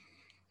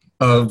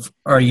of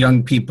our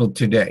young people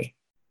today.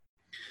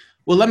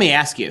 Well, let me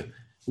ask you,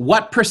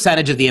 what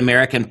percentage of the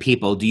American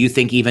people do you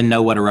think even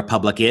know what a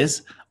republic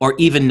is, or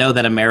even know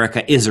that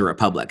America is a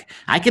republic?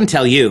 I can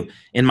tell you,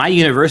 in my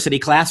university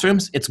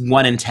classrooms, it's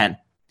 1 in 10.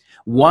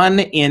 1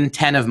 in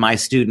 10 of my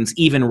students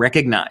even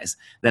recognize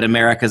that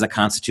America is a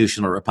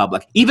constitutional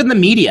republic. Even the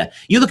media,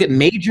 you look at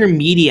major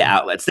media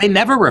outlets, they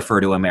never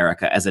refer to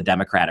America as a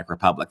democratic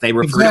republic. They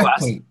refer to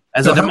us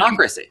as a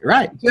democracy,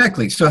 right?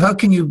 Exactly. So how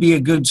can you be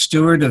a good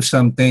steward of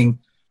something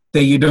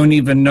that you don't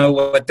even know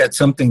what that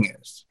something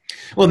is?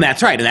 Well, and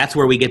that's right. And that's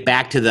where we get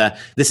back to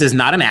this is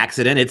not an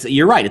accident.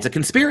 You're right. It's a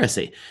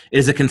conspiracy. It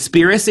is a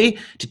conspiracy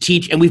to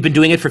teach, and we've been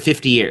doing it for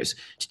 50 years,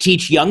 to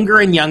teach younger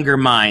and younger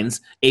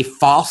minds a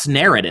false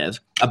narrative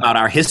about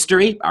our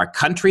history, our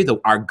country,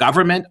 our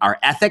government, our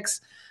ethics,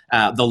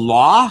 the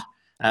law.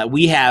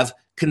 We have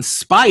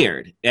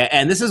conspired.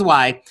 And this is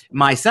why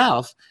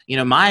myself,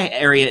 my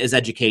area is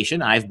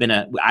education.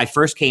 I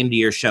first came to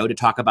your show to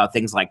talk about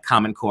things like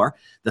Common Core,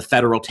 the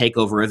federal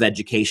takeover of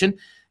education.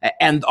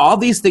 And all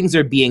these things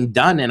are being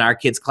done in our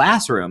kids'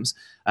 classrooms.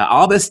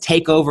 All this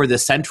takeover,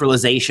 this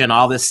centralization,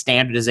 all this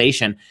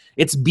standardization,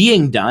 it's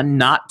being done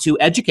not to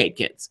educate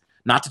kids,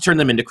 not to turn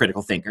them into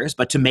critical thinkers,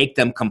 but to make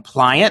them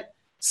compliant,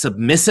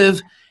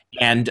 submissive,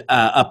 and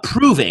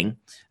approving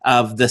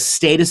of the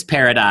status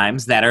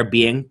paradigms that are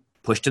being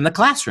pushed in the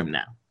classroom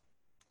now.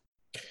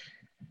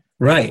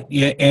 Right.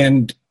 Yeah,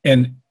 and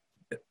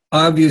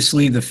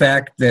obviously the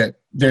fact that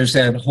there's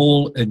that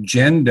whole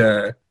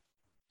agenda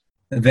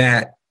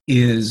that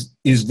is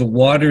the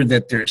water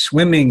that they're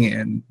swimming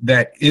in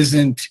that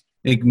isn't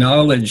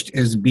acknowledged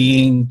as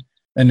being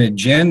an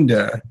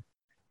agenda,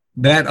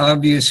 that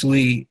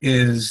obviously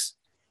is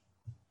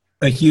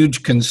a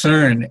huge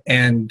concern.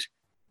 And,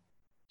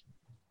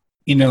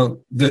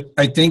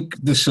 I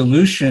think the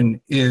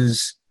solution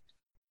is,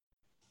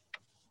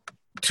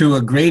 to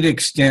a great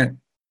extent,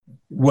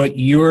 what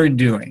you're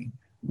doing,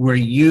 where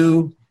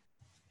you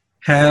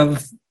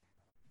have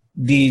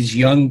these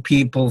young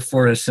people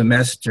for a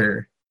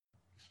semester,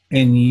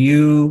 and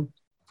you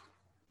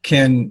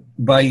can,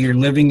 by your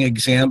living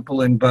example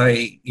and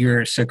by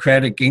your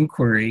Socratic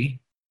inquiry,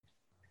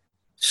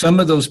 some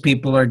of those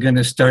people are going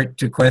to start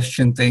to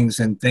question things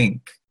and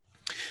think.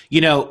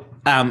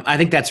 I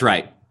think that's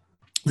right.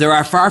 There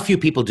are far few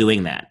people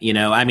doing that.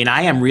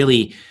 I am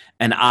really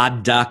an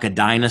odd duck, a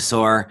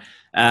dinosaur.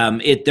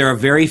 There are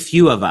very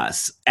few of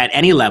us at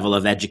any level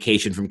of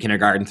education from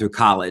kindergarten through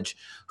college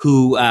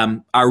who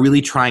are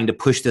really trying to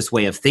push this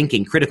way of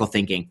thinking, critical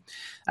thinking.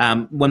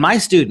 When my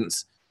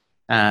students,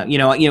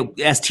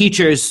 as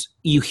teachers,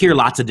 you hear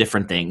lots of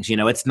different things.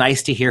 It's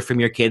nice to hear from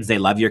your kids they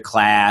love your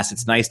class.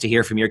 It's nice to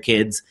hear from your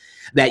kids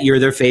that you're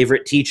their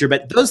favorite teacher.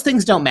 But those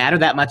things don't matter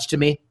that much to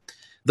me.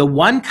 The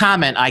one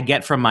comment I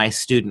get from my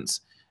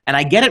students, and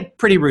I get it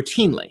pretty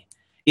routinely,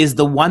 is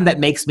the one that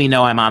makes me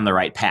know I'm on the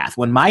right path.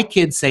 When my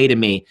kids say to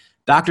me,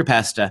 Dr.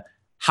 Pesta,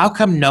 how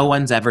come no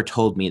one's ever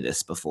told me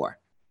this before?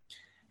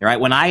 Right?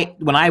 When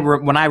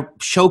I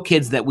show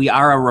kids that we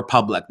are a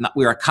republic,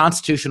 we are a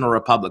constitutional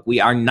republic, we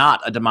are not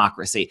a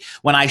democracy.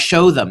 When I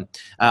show them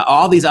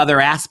all these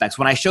other aspects,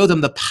 when I show them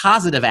the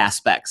positive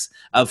aspects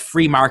of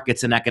free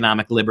markets and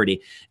economic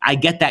liberty, I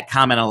get that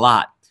comment a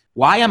lot.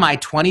 Why am I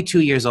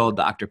 22 years old,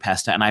 Dr.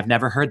 Pesta, and I've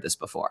never heard this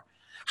before?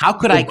 How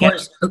could I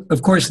get?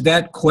 Of course,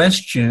 that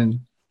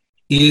question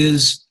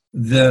is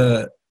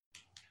the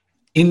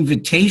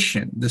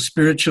invitation, the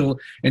spiritual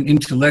and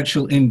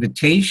intellectual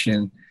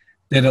invitation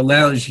that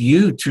allows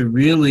you to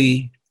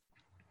really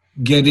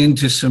get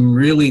into some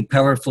really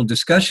powerful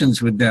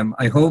discussions with them.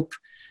 I hope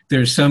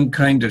there's some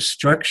kind of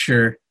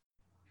structure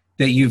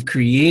that you've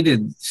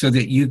created so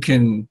that you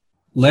can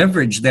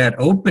leverage that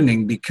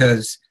opening,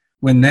 because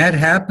when that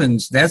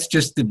happens, that's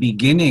just the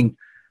beginning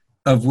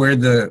of where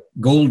the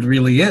gold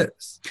really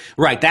is.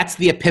 Right. That's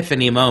the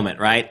epiphany moment,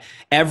 right?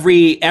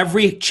 Every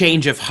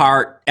change of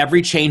heart,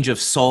 every change of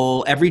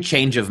soul, every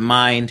change of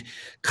mind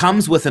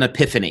comes with an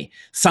epiphany.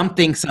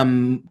 Something,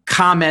 some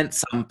comment,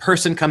 some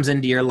person comes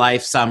into your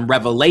life, some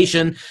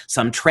revelation,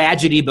 some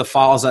tragedy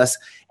befalls us,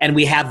 and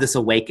we have this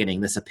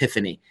awakening, this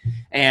epiphany.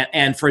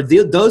 And for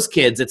those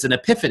kids, it's an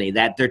epiphany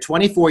that they're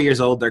 24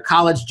 years old, they're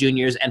college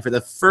juniors, and for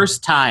the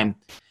first time,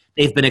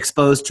 they've been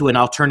exposed to an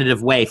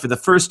alternative way. For the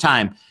first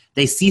time,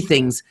 they see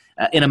things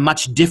in a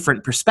much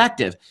different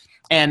perspective.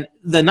 And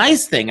the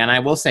nice thing, and I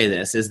will say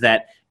this, is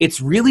that it's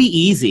really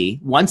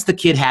easy, once the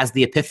kid has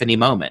the epiphany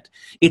moment,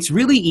 it's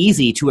really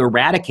easy to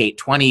eradicate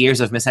 20 years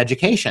of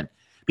miseducation.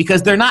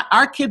 because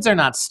our kids are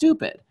not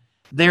stupid.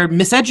 They're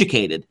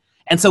miseducated.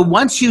 And so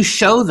once you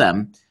show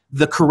them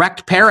the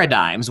correct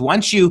paradigms,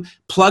 once you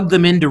plug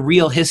them into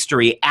real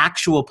history,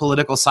 actual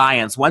political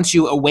science, once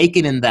you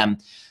awaken in them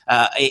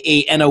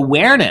an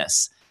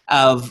awareness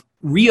of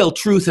real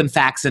truth and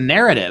facts and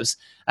narratives,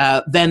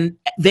 then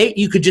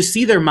you could just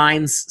see their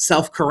minds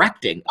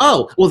self-correcting.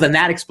 Oh, well, then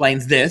that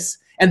explains this,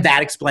 and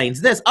that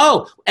explains this.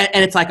 Oh,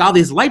 and it's like all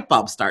these light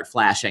bulbs start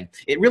flashing.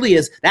 It really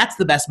is. That's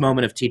the best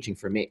moment of teaching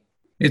for me.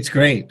 It's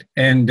great.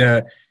 And,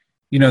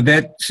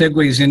 that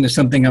segues into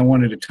something I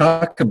wanted to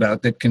talk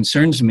about that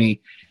concerns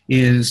me,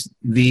 is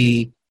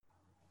the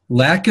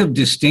lack of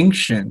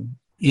distinction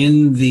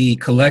in the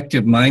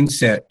collective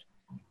mindset.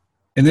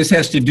 And this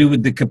has to do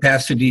with the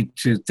capacity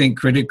to think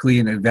critically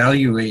and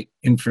evaluate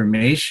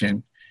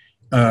information,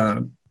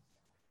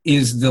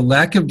 is the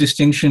lack of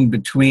distinction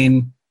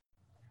between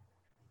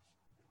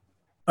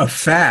a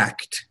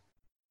fact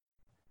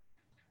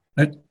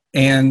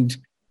and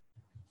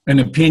an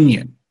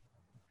opinion.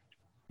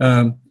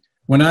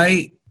 When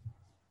I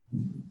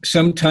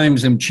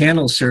sometimes am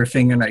channel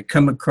surfing and I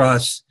come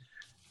across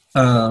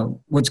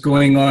what's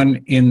going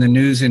on in the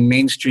news and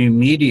mainstream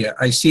media,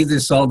 I see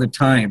this all the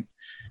time.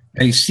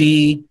 I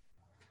see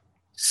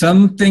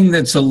something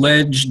that's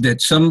alleged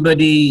that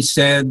somebody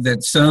said,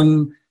 that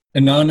some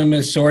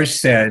anonymous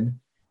source said,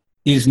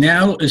 is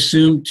now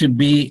assumed to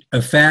be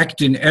a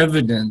fact and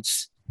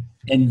evidence,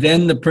 and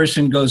then the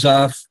person goes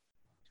off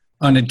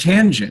on a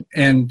tangent.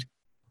 And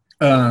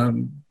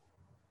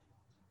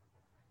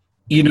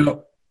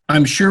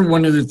I'm sure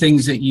one of the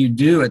things that you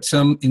do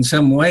in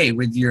some way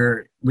with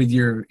your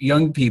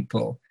young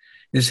people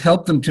is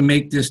help them to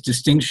make this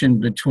distinction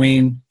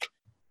between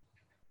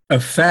a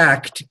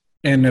fact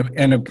and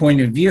a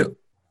point of view.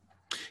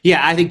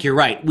 Yeah, I think you're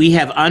right. We've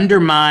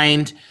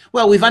undermined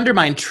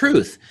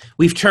truth.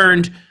 We've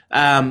turned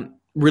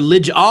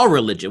all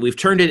religion, we've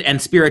turned it,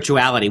 and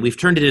spirituality, we've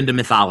turned it into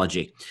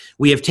mythology.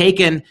 We've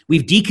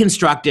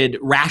deconstructed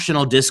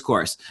rational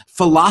discourse.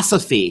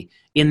 Philosophy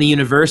in the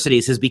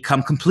universities has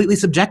become completely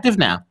subjective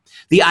now.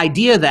 The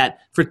idea that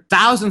for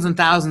thousands and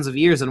thousands of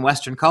years in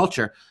Western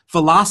culture,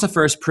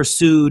 philosophers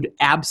pursued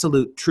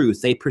absolute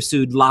truth. They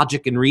pursued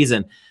logic and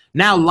reason.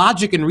 Now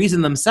logic and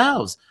reason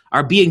themselves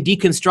are being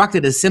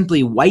deconstructed as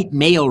simply white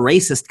male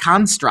racist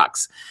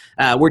constructs.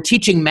 We're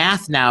teaching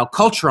math now,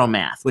 cultural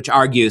math, which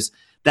argues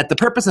that the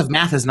purpose of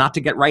math is not to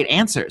get right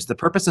answers. The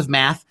purpose of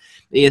math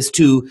is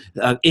to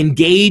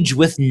engage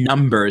with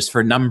numbers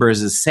for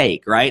numbers'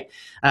 sake, right?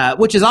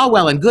 Which is all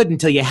well and good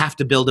until you have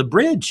to build a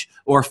bridge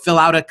or fill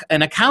out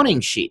an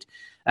accounting sheet.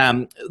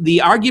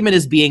 The argument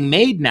is being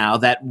made now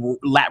that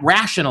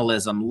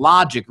rationalism,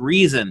 logic,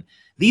 reason,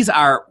 these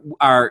are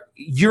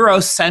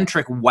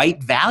Eurocentric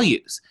white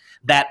values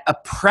that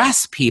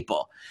oppress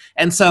people.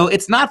 And so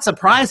it's not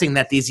surprising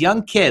that these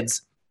young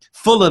kids,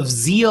 full of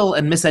zeal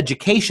and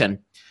miseducation,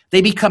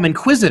 they become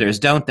inquisitors,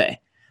 don't they?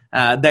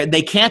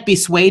 They can't be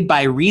swayed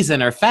by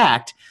reason or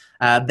fact.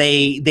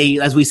 They,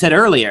 as we said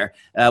earlier,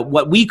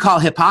 what we call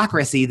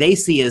hypocrisy, they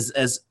see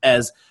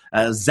as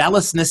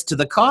zealousness to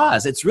the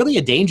cause. It's really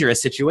a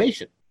dangerous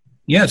situation.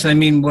 Yes, I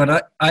mean,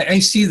 what I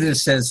see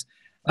this as,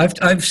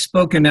 I've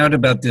spoken out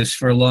about this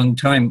for a long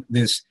time,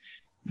 this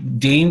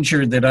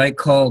danger that I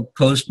call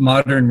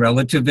postmodern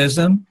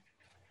relativism,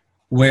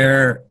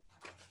 where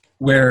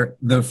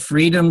the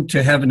freedom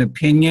to have an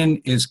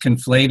opinion is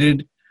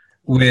conflated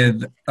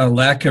with a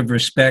lack of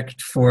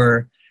respect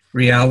for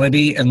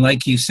reality. And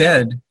like you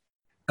said,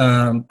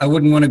 I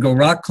wouldn't want to go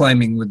rock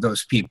climbing with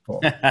those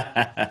people.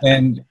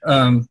 And,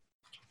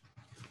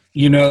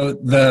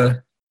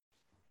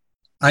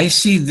 I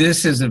see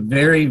this as a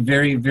very,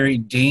 very, very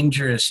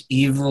dangerous,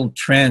 evil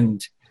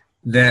trend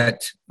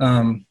that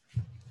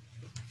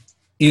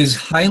is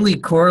highly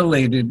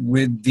correlated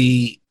with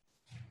the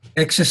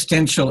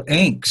existential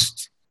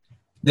angst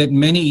that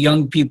many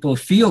young people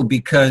feel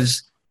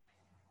because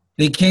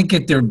they can't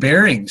get their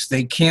bearings.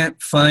 They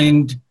can't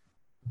find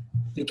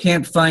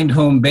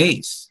home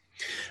base.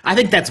 I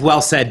think that's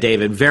well said,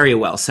 David. Very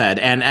well said.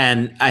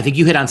 And I think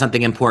you hit on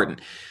something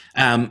important.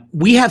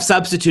 We have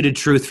substituted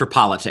truth for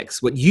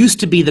politics. What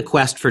used to be the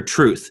quest for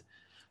truth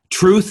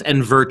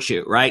and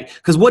virtue, right?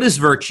 Because what is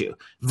virtue?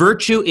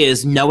 Virtue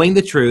is knowing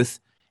the truth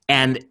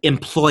and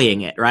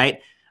employing it, right?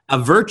 A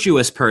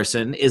virtuous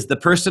person is the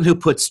person who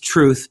puts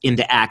truth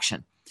into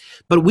action.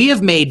 But we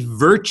have made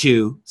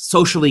virtue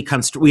socially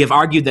we have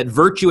argued that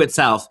virtue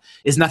itself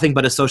is nothing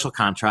but a social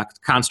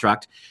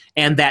construct,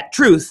 and that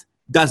truth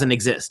doesn't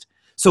exist.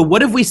 So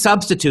what have we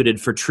substituted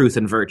for truth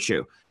and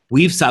virtue?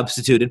 We've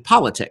substituted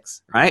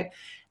politics, right?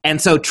 And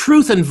so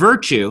truth and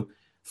virtue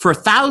for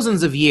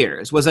thousands of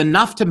years was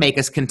enough to make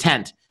us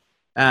content.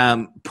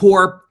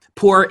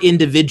 Poor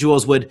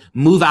individuals would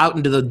move out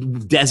into the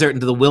desert,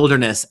 into the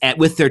wilderness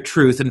with their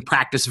truth and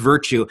practice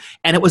virtue,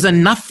 and it was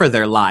enough for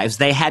their lives.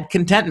 They had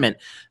contentment.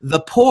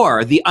 The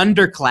poor, the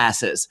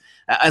underclasses,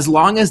 as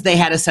long as they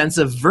had a sense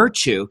of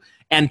virtue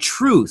and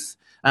truth,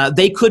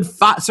 they could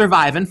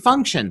survive and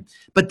function.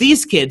 But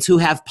these kids who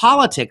have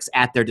politics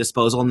at their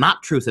disposal,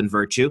 not truth and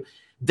virtue,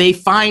 they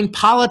find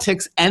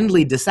politics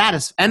endlessly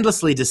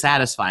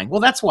dissatisfying. Well,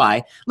 that's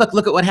why,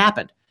 look at what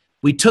happened.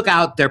 We took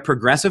out their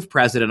progressive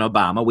president,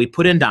 Obama. We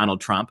put in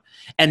Donald Trump.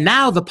 And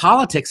now the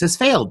politics has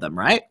failed them,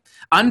 right?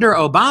 Under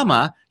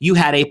Obama, you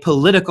had a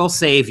political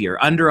savior.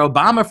 Under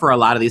Obama, for a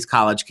lot of these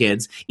college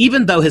kids,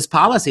 even though his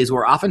policies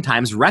were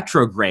oftentimes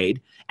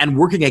retrograde and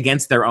working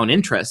against their own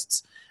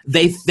interests,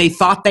 they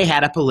thought they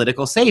had a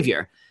political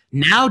savior.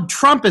 Now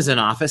Trump is in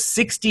office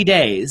 60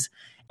 days,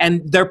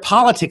 and their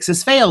politics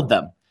has failed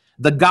them.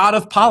 The god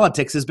of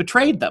politics has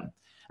betrayed them.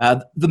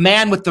 The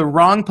man with the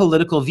wrong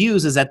political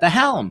views is at the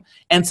helm.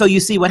 And so you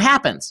see what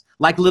happens.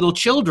 Like little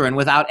children,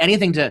 without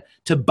anything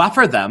to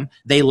buffer them,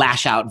 they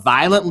lash out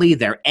violently,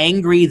 they're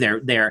angry,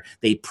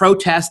 they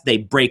protest, they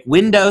break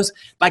windows.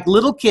 Like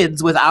little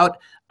kids without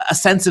a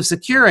sense of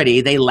security,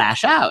 they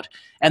lash out.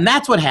 And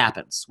that's what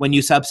happens when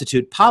you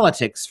substitute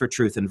politics for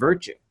truth and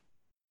virtue.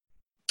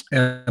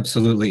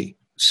 Absolutely.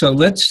 So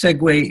let's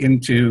segue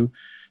into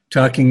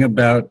talking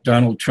about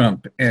Donald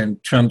Trump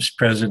and Trump's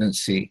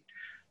presidency.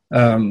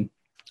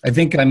 I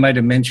think I might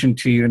have mentioned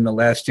to you in the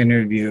last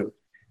interview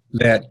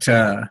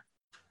that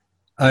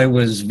I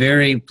was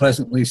very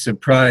pleasantly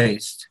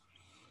surprised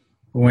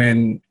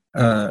when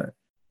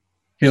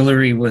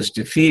Hillary was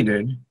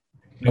defeated.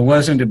 I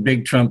wasn't a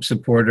big Trump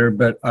supporter,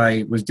 but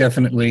I was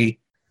definitely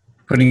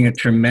putting a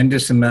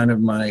tremendous amount of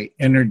my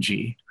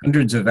energy,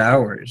 hundreds of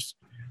hours,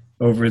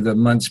 over the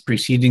months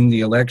preceding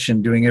the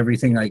election, doing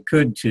everything I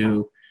could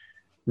to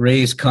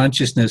raise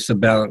consciousness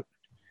about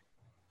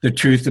the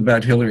truth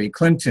about Hillary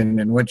Clinton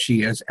and what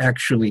she has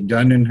actually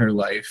done in her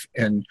life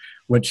and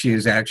what she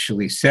has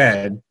actually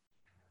said.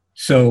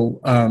 So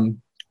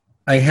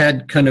I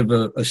had kind of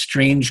a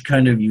strange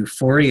kind of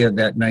euphoria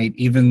that night,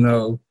 even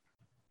though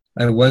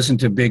I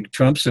wasn't a big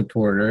Trump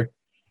supporter.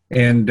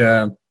 And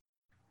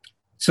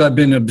so I've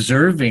been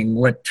observing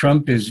what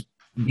Trump is,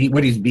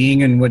 what he's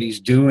being and what he's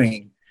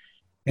doing.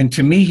 And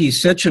to me,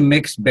 he's such a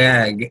mixed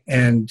bag.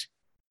 And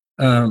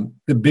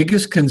the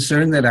biggest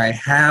concern that I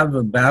have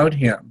about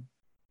him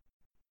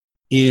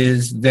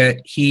is that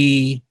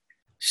he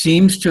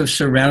seems to have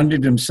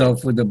surrounded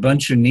himself with a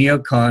bunch of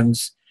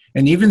neocons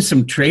and even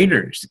some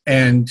traitors.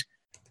 And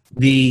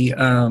the,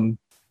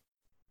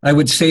 I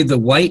would say the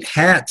white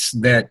hats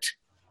that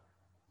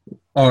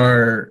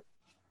are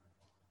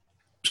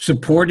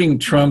supporting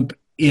Trump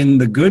in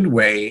the good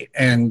way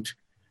and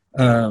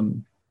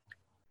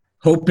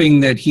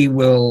hoping that he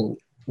will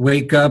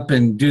wake up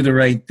and do the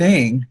right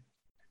thing.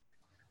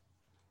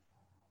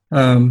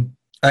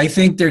 I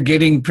think they're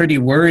getting pretty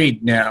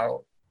worried now.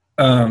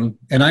 And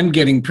I'm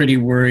getting pretty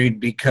worried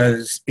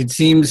because it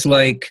seems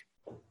like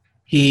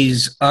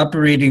he's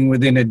operating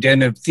within a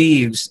den of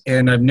thieves.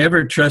 And I've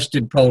never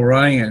trusted Paul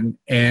Ryan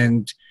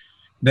and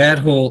that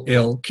whole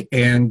ilk.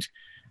 And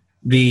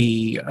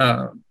the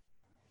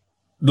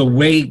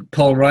way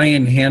Paul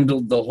Ryan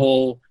handled the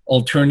whole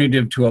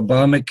alternative to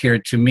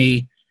Obamacare, to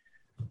me,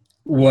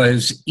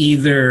 was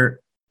either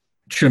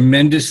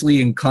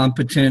tremendously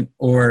incompetent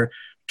or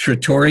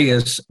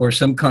traitorous or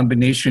some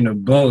combination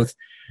of both.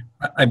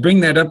 I bring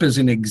that up as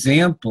an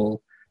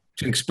example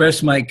to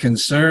express my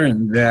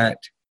concern that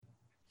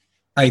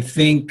I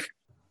think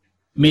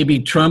maybe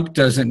Trump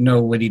doesn't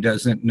know what he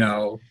doesn't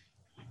know,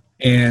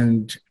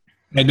 and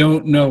I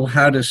don't know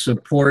how to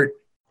support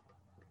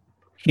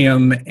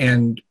him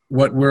and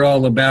what we're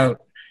all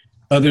about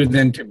other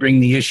than to bring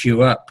the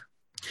issue up.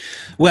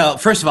 Well,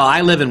 first of all,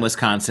 I live in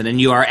Wisconsin,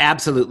 and you are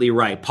absolutely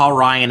right. Paul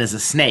Ryan is a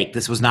snake.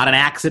 This was not an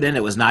accident.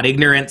 It was not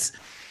ignorance.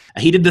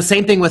 He did the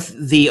same thing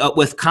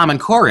with Common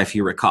Core, if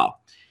you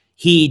recall.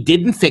 He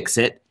didn't fix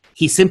it.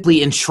 He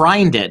simply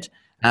enshrined it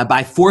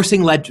by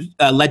forcing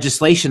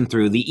legislation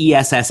through the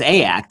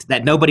ESSA Act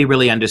that nobody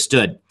really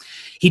understood.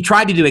 He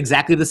tried to do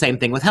exactly the same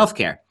thing with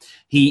healthcare.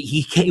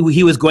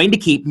 He was going to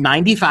keep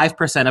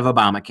 95% of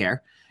Obamacare,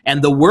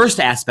 and the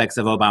worst aspects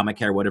of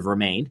Obamacare would have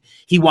remained.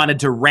 He wanted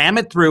to ram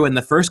it through in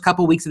the first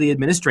couple weeks of the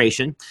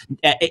administration.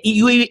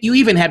 You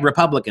even had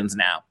Republicans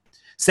now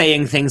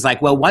saying things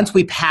like, well, once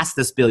we pass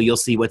this bill, you'll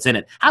see what's in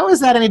it. How is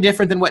that any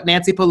different than what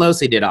Nancy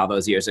Pelosi did all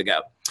those years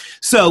ago?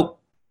 So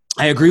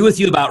I agree with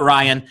you about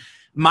Ryan.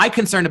 My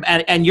concern,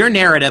 and your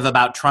narrative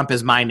about Trump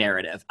is my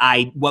narrative.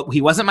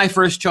 He wasn't my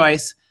first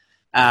choice.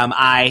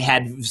 I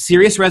had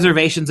serious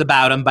reservations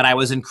about him, but I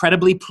was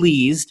incredibly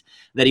pleased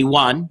that he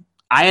won.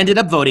 I ended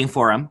up voting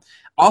for him.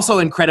 Also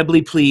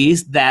incredibly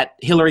pleased that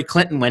Hillary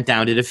Clinton went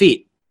down to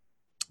defeat.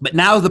 But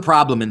now the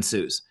problem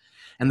ensues.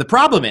 And the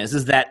problem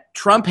is that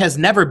Trump has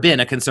never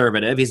been a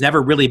conservative. He's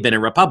never really been a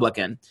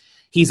Republican.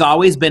 He's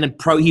always been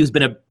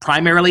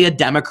primarily a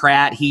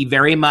Democrat. He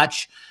very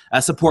much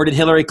supported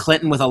Hillary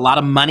Clinton with a lot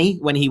of money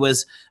when he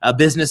was a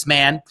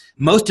businessman.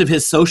 Most of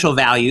his social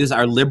values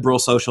are liberal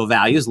social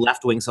values,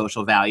 left-wing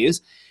social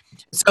values.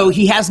 So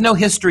he has no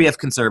history of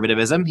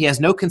conservatism. He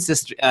has no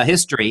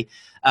history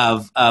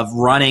of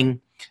running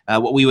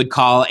what we would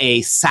call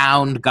a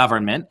sound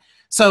government.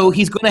 So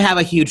he's going to have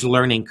a huge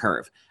learning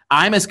curve.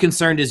 I'm as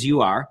concerned as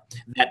you are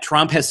that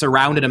Trump has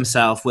surrounded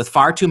himself with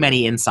far too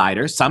many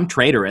insiders, some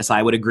traitorous,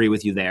 I would agree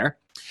with you there.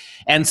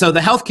 And so the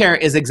healthcare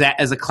is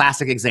a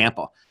classic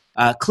example.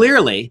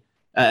 Clearly,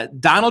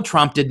 Donald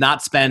Trump did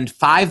not spend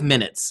 5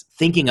 minutes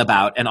thinking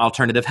about an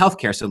alternative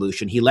healthcare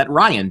solution. He let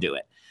Ryan do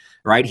it,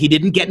 right? He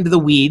didn't get into the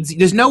weeds.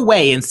 There's no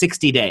way in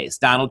 60 days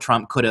Donald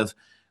Trump could have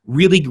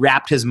really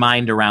wrapped his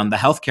mind around the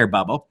healthcare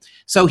bubble.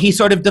 So he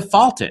sort of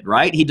defaulted,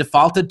 right? He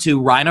defaulted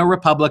to Rhino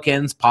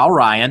Republicans, Paul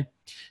Ryan,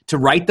 to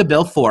write the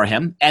bill for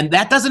him. And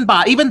that doesn't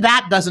even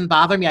that doesn't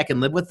bother me. I can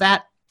live with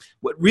that.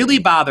 What really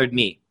bothered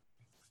me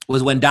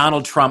was when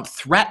Donald Trump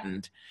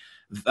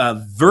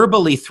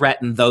verbally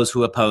threatened those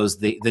who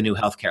opposed the new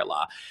healthcare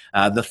law,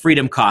 the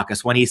Freedom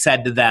Caucus, when he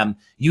said to them,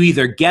 you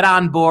either get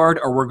on board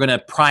or we're going to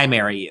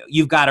primary you.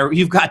 You've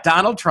got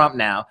Donald Trump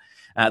now.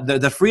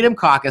 The Freedom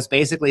Caucus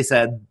basically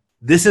said,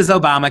 this is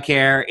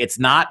Obamacare. It's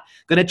not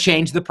going to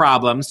change the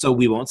problem, so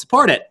we won't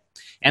support it.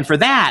 And for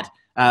that,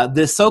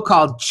 this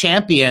so-called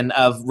champion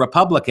of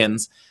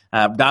Republicans,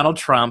 Donald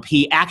Trump,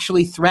 he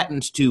actually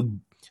threatened to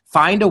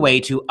find a way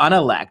to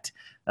unelect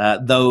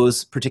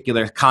those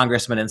particular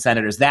congressmen and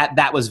senators.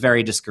 That was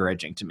very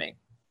discouraging to me.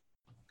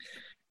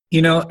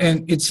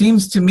 And it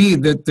seems to me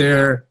that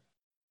there are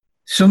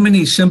so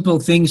many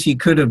simple things he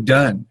could have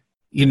done.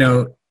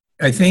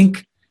 I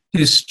think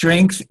his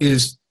strength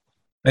is,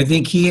 I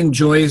think he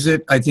enjoys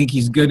it. I think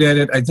he's good at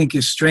it. I think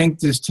his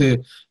strength is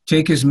to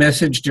take his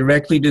message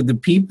directly to the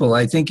people.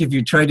 I think if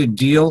you try to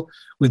deal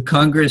with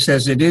Congress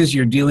as it is,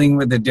 you're dealing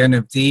with a den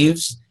of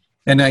thieves.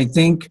 And I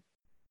think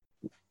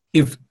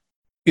if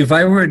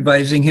I were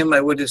advising him, I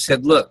would have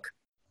said, look,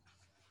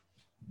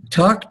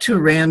 talk to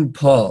Rand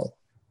Paul.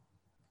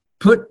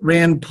 Put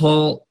Rand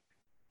Paul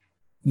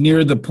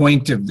near the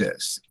point of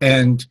this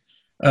and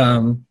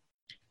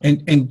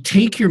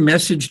take your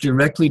message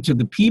directly to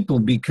the people,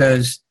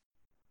 because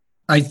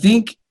I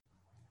think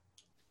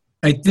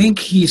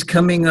he's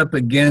coming up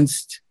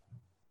against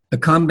a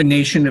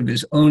combination of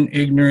his own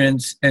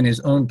ignorance and his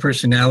own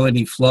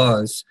personality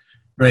flaws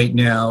right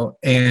now.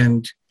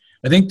 And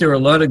I think there are a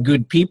lot of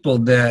good people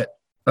that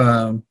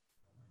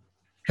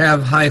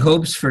have high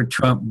hopes for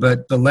Trump,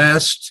 but the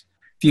last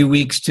few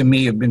weeks to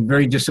me have been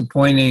very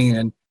disappointing,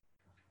 and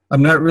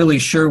I'm not really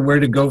sure where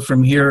to go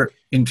from here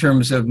in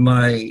terms of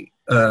my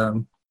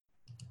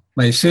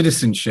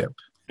citizenship.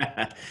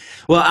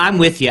 Well, I'm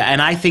with you.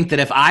 And I think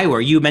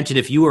that you mentioned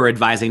if you were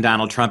advising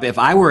Donald Trump, if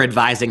I were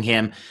advising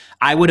him,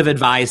 I would have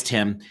advised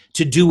him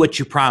to do what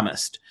you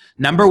promised.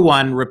 Number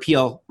one,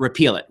 repeal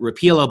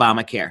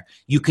Obamacare.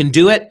 You can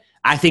do it.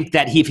 I think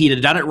that if he'd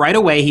have done it right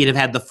away, he'd have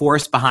had the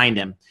force behind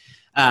him.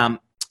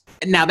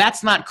 Now,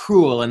 that's not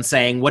cruel in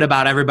saying, what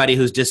about everybody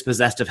who's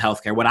dispossessed of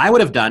healthcare? What I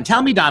would have done,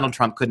 tell me Donald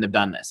Trump couldn't have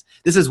done this.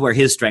 This is where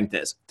his strength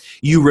is.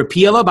 You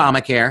repeal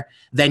Obamacare,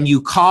 then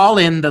you call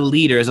in the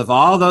leaders of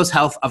all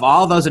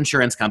those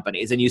insurance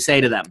companies, and you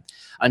say to them,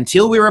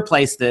 until we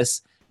replace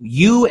this,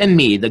 you and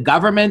me, the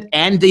government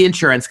and the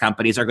insurance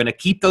companies, are going to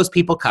keep those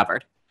people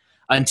covered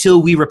until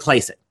we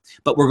replace it.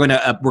 But we're going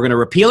to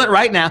repeal it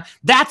right now.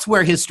 That's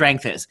where his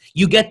strength is.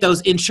 You get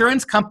those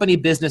insurance company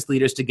business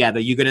leaders together.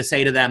 You're going to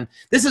say to them,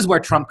 this is where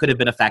Trump could have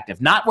been effective.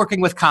 Not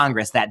working with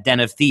Congress, that den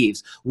of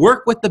thieves.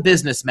 Work with the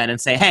businessmen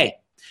and say, hey,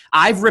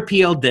 I've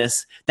repealed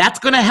this. That's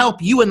going to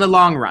help you in the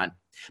long run.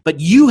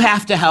 But you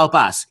have to help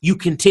us. You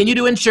continue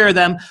to insure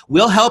them.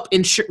 We'll help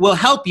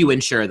you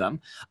insure them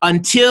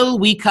until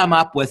we come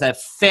up with a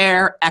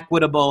fair,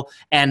 equitable,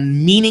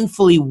 and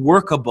meaningfully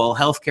workable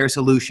healthcare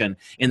solution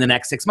in the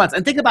next 6 months.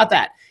 And think about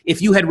that. If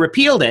you had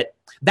repealed it,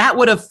 that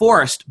would have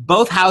forced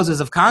both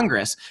houses of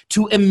Congress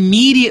to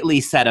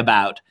immediately set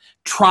about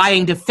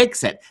trying to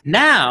fix it.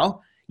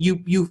 Now,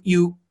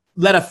 you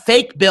let a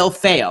fake bill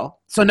fail,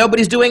 so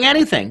nobody's doing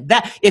anything.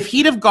 That if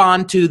he'd have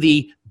gone to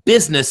the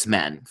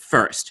businessmen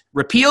first,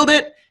 repealed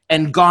it,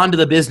 and gone to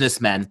the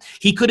businessmen,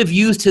 he could have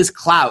used his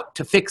clout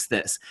to fix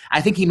this.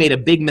 I think he made a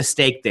big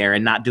mistake there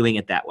in not doing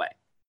it that way.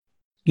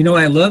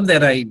 I love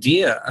that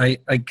idea. I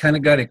kind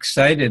of got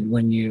excited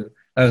when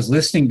I was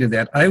listening to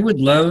that. I would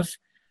love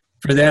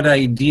for that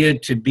idea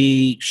to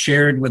be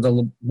shared with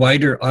a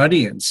wider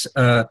audience.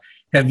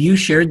 Have you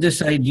shared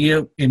this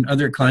idea in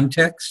other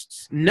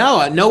contexts?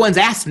 No one's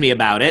asked me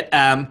about it,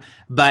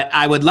 but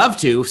I would love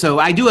to. So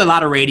I do a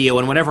lot of radio,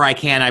 and whenever I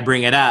can, I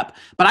bring it up.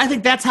 But I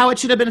think that's how it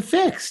should have been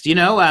fixed,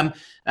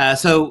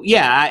 So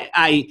yeah,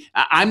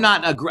 I'm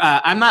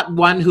not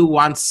one who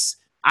wants.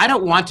 I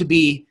don't want to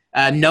be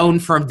known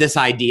for this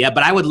idea,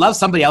 but I would love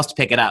somebody else to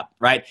pick it up,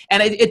 right?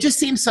 And it just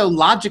seems so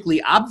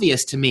logically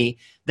obvious to me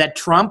that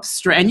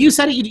Trump's, and you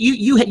said it,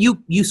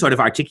 you sort of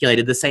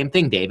articulated the same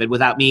thing, David,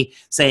 without me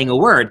saying a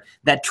word,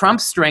 that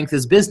Trump's strength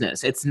is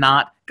business. It's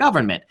not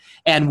government.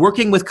 And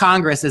working with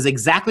Congress is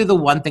exactly the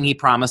one thing he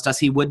promised us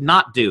he would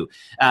not do.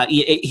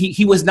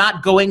 He was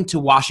not going to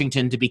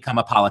Washington to become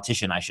a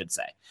politician, I should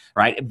say,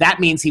 right? That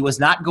means he was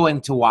not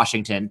going to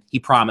Washington, he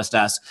promised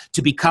us,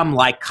 to become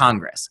like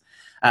Congress.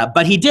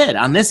 But he did.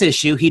 On this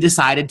issue, he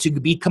decided to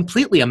be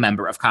completely a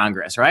member of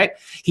Congress, right?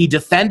 He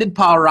defended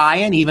Paul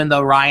Ryan, even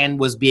though Ryan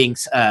was being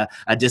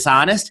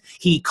dishonest.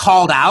 He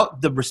called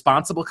out the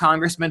responsible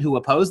congressman who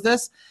opposed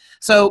this.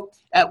 So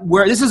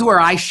this is where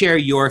I share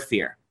your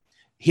fear.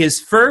 His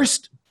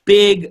first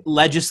big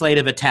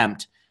legislative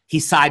attempt, he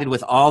sided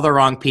with all the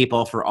wrong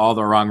people for all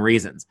the wrong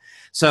reasons.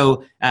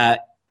 So I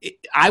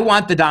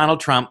want the Donald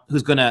Trump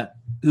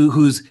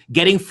who's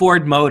getting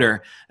Ford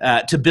Motor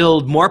to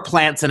build more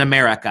plants in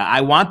America.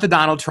 I want the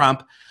Donald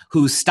Trump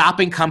who's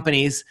stopping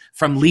companies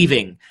from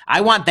leaving.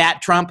 I want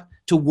that Trump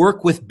to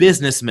work with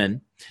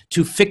businessmen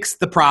to fix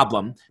the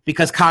problem,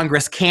 because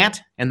Congress can't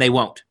and they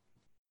won't.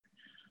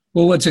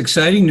 Well, what's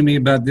exciting to me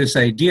about this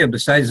idea,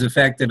 besides the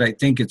fact that I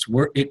think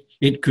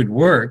it could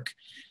work,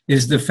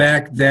 is the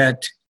fact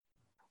that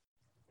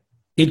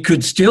it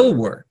could still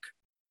work.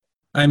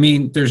 I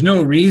mean, there's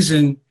no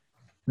reason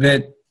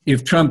that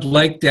if Trump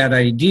liked that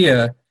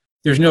idea,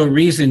 there's no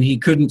reason he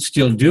couldn't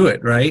still do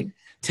it, right?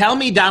 Tell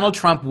me Donald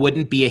Trump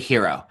wouldn't be a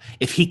hero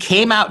if he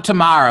came out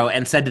tomorrow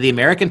and said to the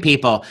American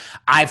people,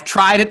 I've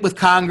tried it with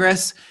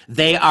Congress.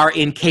 They are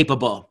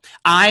incapable.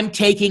 I'm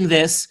taking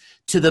this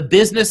to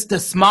the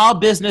small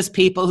business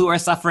people who are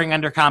suffering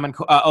under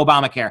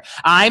Obamacare.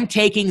 I'm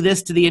taking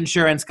this to the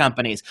insurance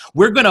companies.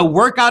 We're going to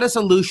work out a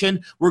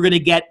solution. We're going to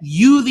get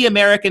you, the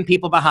American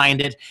people, behind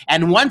it.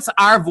 And once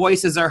our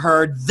voices are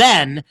heard,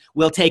 then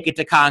we'll take it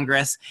to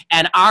Congress.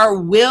 And our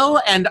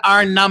will and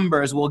our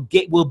numbers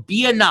will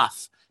be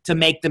enough to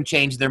make them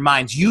change their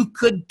minds. You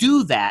could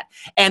do that.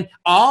 And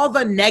all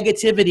the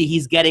negativity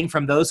he's getting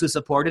from those who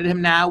supported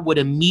him now would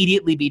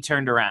immediately be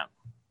turned around.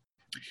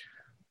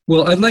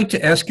 Well, I'd like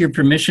to ask your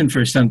permission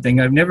for something.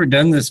 I've never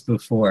done this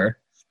before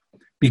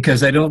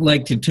because I don't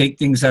like to take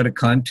things out of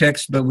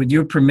context, but with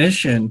your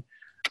permission,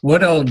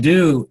 what I'll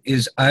do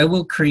is I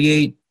will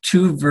create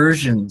two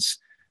versions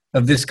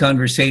of this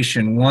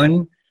conversation.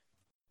 One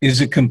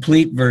is a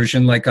complete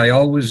version like I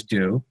always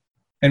do.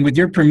 And with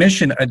your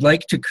permission, I'd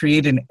like to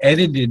create an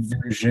edited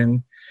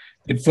version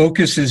that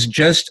focuses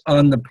just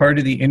on the part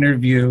of the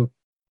interview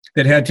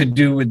that had to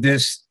do with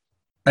this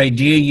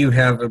idea you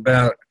have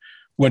about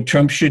what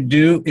Trump should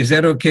do. Is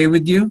that okay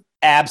with you?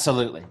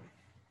 Absolutely.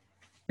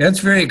 That's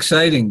very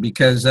exciting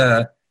because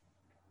there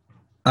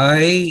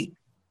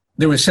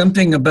was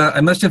something about,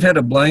 I must have had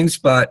a blind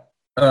spot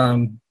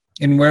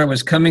in where I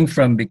was coming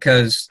from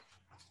because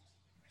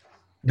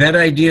that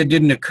idea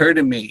didn't occur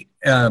to me.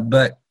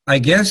 But I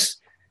guess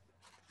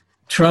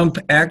Trump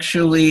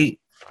actually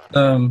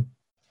could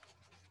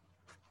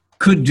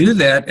do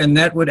that, and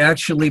that would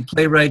actually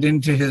play right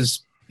into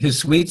his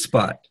sweet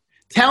spot.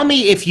 Tell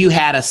me if you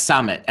had a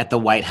summit at the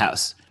White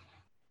House,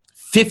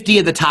 50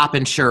 of the top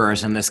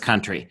insurers in this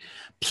country,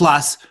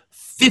 plus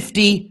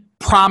 50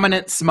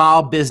 prominent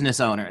small business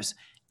owners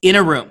in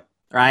a room,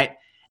 right?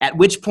 At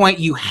which point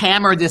you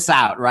hammer this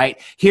out, right?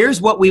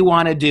 Here's what we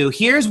want to do.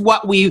 Here's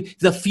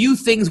the few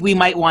things we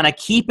might want to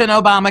keep in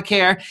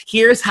Obamacare.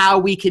 Here's how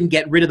we can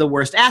get rid of the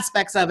worst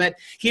aspects of it.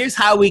 Here's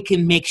how we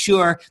can make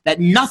sure that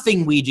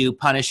nothing we do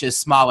punishes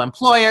small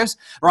employers,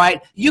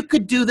 right? You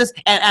could do this.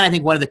 And I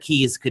think one of the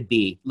keys could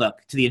be,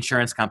 look, to the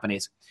insurance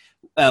companies.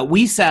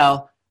 We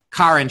sell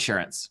car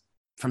insurance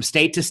from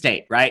state to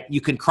state, right? You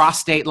can cross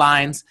state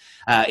lines.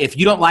 If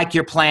you don't like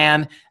your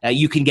plan,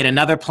 you can get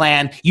another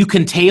plan. You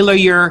can tailor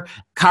your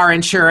car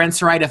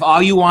insurance, right? If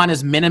all you want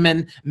is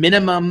minimum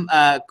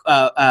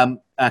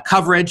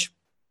coverage,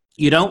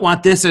 you don't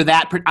want this or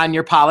that on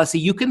your policy,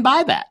 you can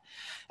buy that.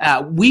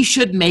 We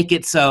should make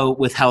it so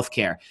with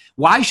healthcare.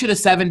 Why should a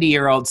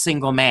 70-year-old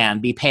single man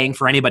be paying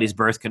for anybody's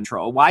birth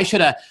control? Why should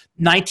a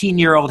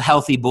 19-year-old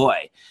healthy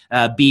boy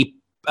be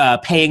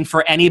paying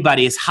for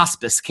anybody's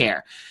hospice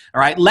care? All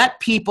right, let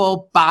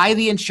people buy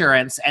the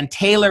insurance and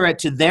tailor it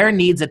to their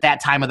needs at that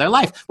time of their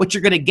life. What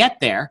you're going to get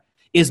there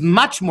is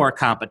much more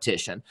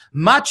competition,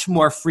 much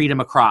more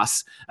freedom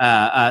across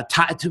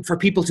for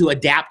people to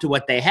adapt to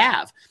what they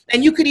have.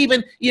 And you could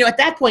even, at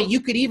that point, you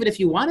could even, if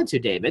you wanted to,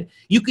 David,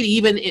 you could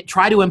even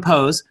try to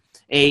impose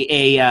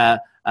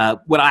what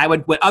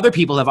other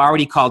people have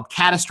already called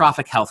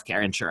catastrophic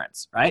healthcare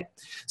insurance, right?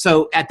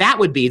 So that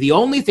would be the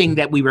only thing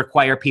that we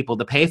require people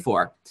to pay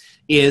for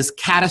is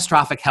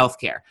catastrophic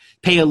healthcare.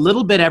 Pay a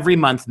little bit every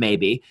month,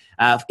 maybe,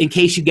 in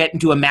case you get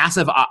into a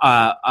massive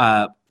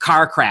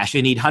car crash.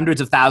 You need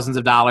hundreds of thousands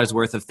of dollars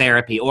worth of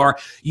therapy, or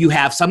you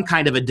have some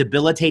kind of a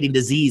debilitating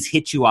disease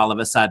hit you all of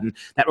a sudden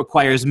that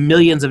requires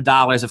millions of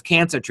dollars of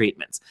cancer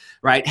treatments,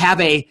 right? Have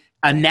a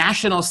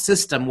national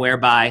system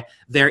whereby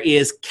there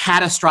is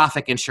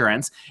catastrophic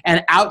insurance,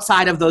 and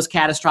outside of those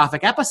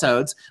catastrophic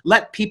episodes,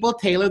 let people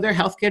tailor their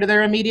healthcare to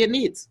their immediate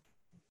needs.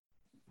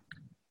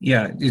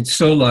 Yeah, it's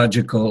so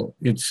logical.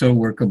 It's so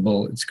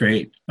workable. It's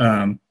great.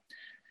 So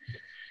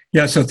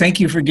thank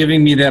you for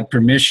giving me that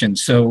permission.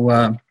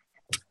 So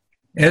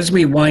as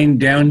we wind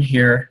down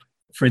here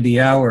for the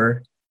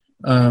hour,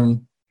 I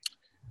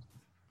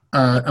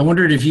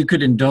wondered if you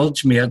could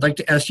indulge me. I'd like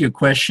to ask you a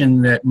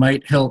question that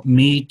might help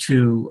me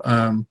to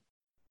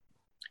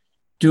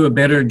do a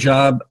better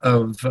job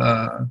of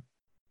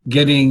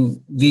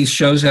getting these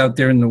shows out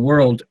there in the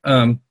world.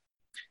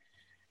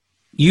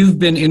 You've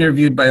been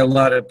interviewed by a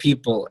lot of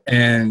people,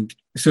 and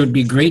so it'd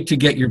be great to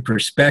get your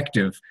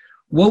perspective.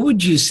 What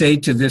would you say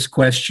to this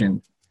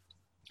question?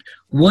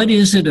 What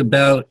is it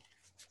about,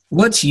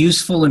 what's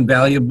useful and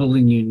valuable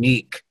and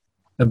unique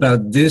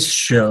about this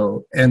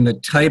show and the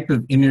type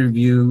of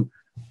interview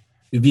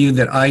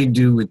that I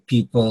do with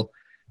people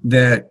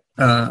that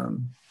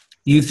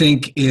you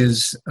think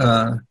is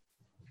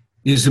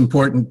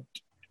important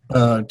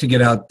to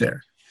get out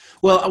there?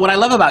 Well, what I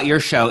love about your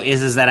show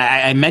is that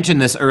I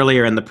mentioned this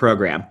earlier in the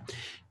program.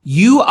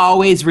 You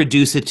always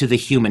reduce it to the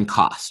human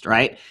cost,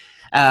 right?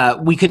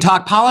 We can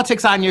talk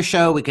politics on your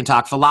show. We can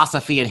talk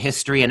philosophy and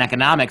history and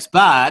economics,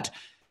 but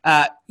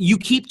you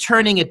keep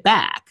turning it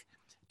back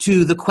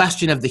to the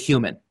question of the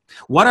human.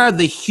 What are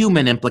the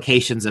human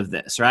implications of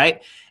this,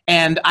 right?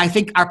 And I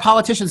think our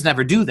politicians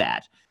never do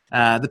that.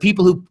 The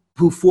people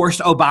who forced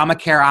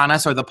Obamacare on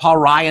us, or the Paul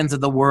Ryans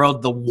of the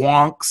world, the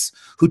wonks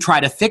who try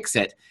to fix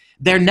it,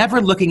 they're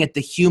never looking at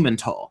the human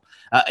toll.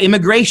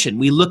 Immigration,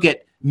 we look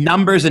at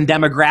numbers and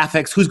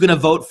demographics, who's going to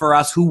vote for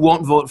us, who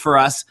won't vote for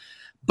us,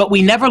 but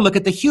we never look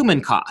at the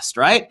human cost,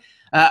 right?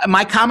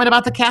 My comment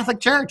about the Catholic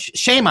Church,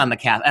 shame on the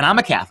Catholic, and I'm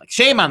a Catholic,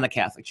 shame on the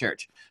Catholic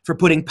Church for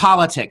putting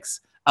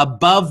politics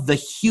above the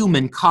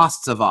human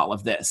costs of all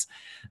of this.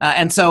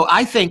 And so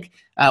I think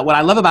what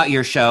I love about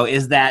your show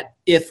is that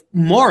if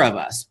more of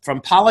us,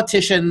 from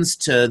politicians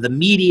to the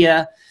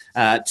media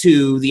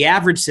to the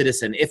average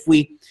citizen, if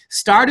we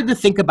started to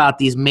think about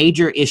these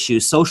major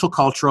issues, social,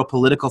 cultural,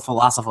 political,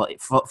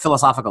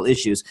 philosophical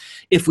issues,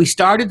 if we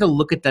started to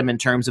look at them in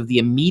terms of the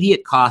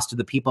immediate cost to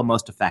the people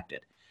most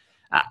affected,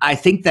 I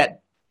think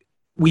that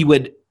we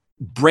would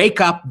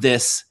break up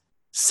this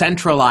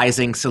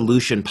centralizing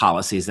solution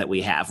policies that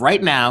we have.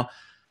 Right now,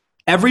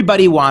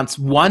 everybody wants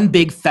one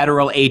big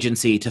federal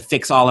agency to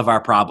fix all of our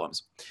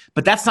problems.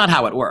 But that's not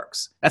how it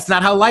works. That's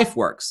not how life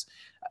works.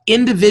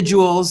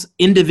 Individuals,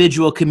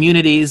 individual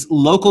communities,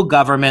 local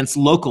governments,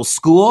 local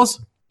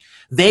schools,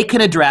 they can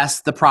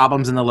address the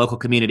problems in the local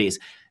communities.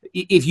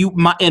 If you,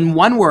 in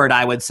one word,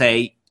 I would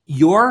say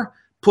your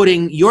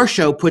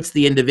show puts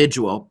the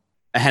individual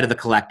ahead of the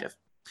collective.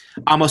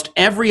 Almost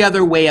every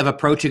other way of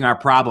approaching our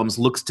problems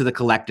looks to the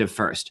collective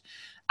first.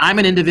 I'm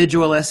an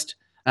individualist.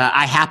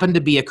 I happen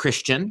to be a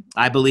Christian.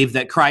 I believe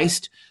that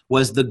Christ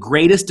was the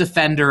greatest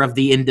defender of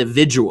the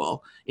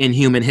individual in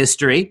human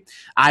history.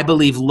 I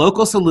believe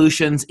local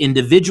solutions,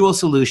 individual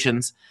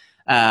solutions,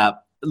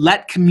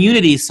 let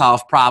communities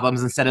solve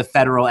problems instead of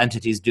federal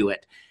entities do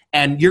it.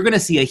 And you're going to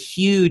see a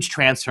huge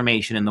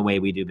transformation in the way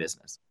we do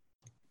business.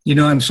 You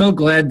know, I'm so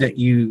glad that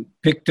you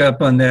picked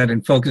up on that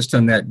and focused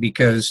on that,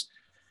 because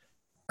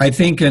I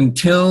think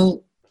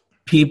until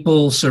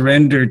people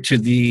surrender to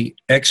the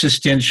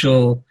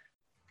existential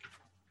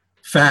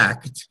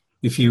fact,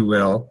 if you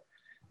will,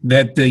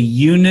 that the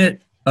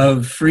unit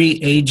of free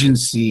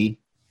agency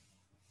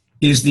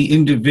is the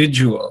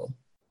individual,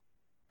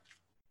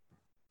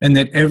 and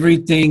that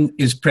everything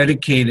is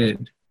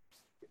predicated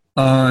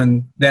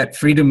on that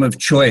freedom of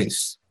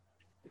choice,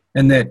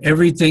 and that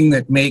everything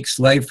that makes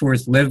life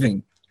worth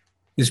living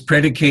is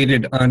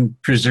predicated on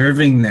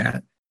preserving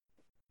that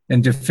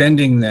and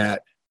defending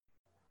that,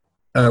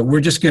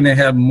 we're just going to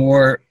have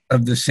more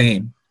of the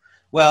same.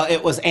 Well,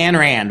 it was Ayn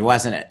Rand,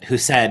 wasn't it, who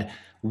said,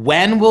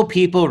 when will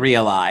people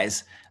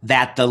realize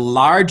that the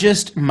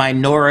largest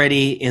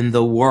minority in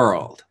the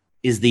world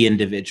is the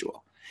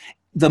individual?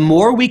 The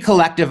more we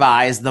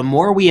collectivize, the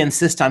more we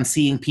insist on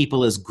seeing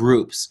people as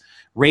groups,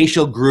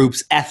 racial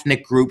groups,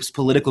 ethnic groups,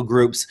 political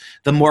groups,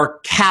 the more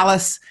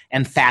callous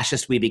and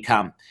fascist we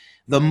become.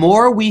 The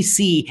more we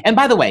see, and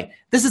by the way,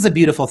 this is a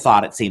beautiful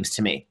thought, it seems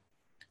to me.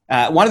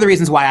 One of the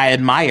reasons why I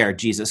admire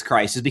Jesus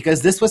Christ is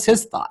because this was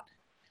his thought.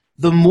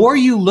 The more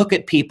you look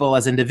at people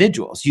as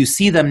individuals, you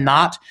see them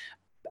not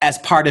as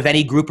part of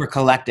any group or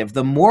collective.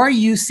 The more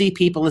you see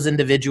people as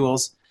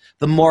individuals,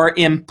 the more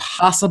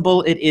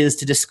impossible it is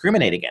to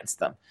discriminate against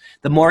them.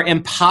 The more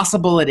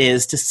impossible it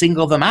is to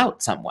single them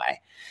out some way.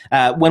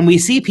 When we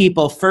see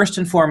people first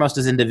and foremost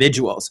as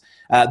individuals,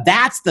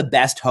 that's the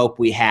best hope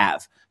we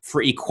have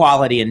for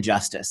equality and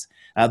justice.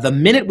 The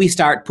minute we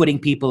start putting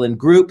people in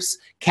groups,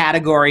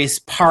 categories,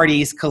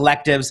 parties,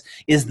 collectives,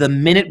 is the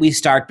minute we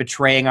start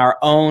betraying our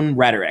own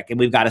rhetoric, and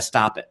we've got to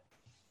stop it.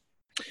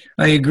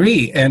 I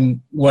agree.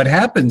 And what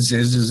happens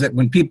is that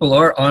when people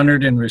are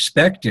honored and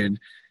respected,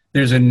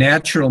 there's a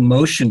natural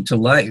motion to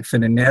life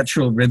and a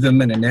natural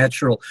rhythm and a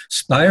natural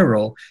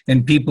spiral,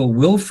 and people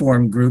will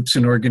form groups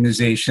and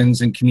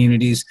organizations and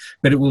communities,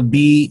 but it will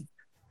be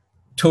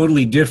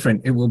totally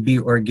different. It will be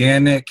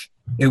organic.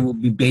 It will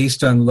be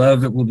based on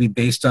love. It will be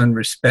based on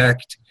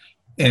respect,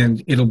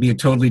 and it'll be a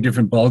totally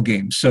different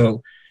ballgame.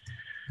 So,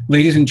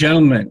 ladies and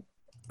gentlemen,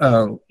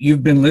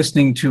 you've been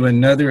listening to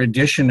another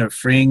edition of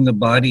Freeing the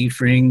Body,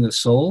 Freeing the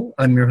Soul.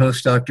 I'm your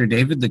host, Dr.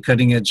 David, the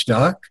Cutting Edge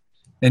Doc.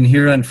 And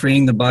here on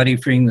Freeing the Body,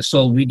 Freeing the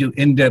Soul, we do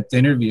in-depth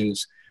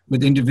interviews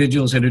with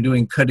individuals that are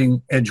doing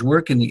cutting-edge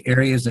work in the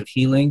areas of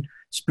healing,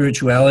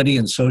 spirituality,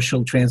 and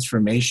social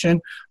transformation.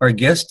 Our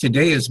guest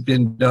today has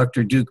been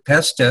Dr. Duke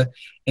Pesta,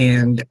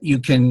 and you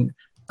can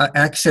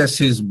access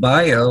his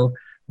bio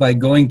by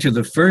going to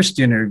the first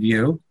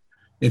interview.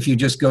 If you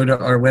just go to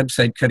our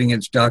website,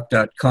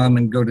 cuttingedgedoc.com,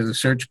 and go to the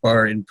search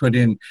bar and put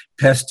in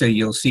Pesta,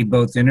 you'll see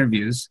both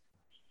interviews.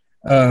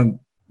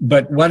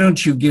 But why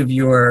don't you give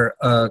your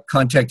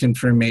contact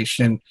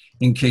information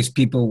in case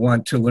people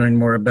want to learn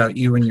more about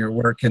you and your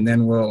work, and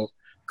then we'll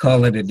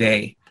call it a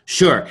day.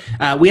 Sure.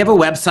 We have a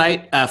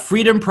website.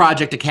 Freedom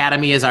Project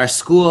Academy is our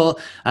school,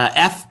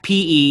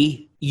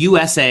 FPEUSA.org,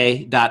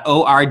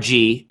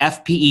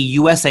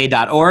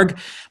 FPEUSA.org.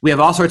 We have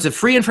all sorts of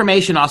free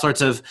information, all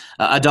sorts of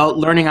adult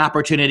learning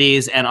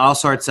opportunities, and all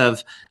sorts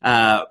of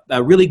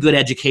really good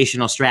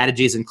educational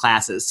strategies and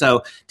classes.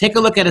 So take a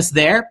look at us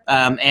there.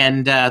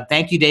 And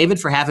thank you,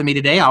 David, for having me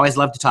today. I always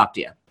love to talk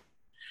to you.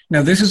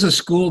 Now, this is a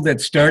school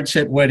that starts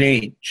at what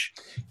age?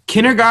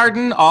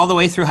 Kindergarten all the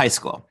way through high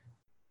school.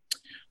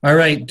 All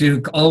right,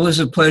 Duke, always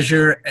a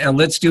pleasure.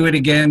 Let's do it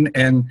again,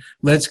 and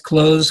let's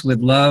close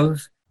with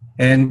love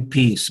and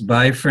peace.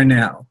 Bye for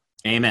now.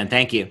 Amen.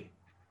 Thank you.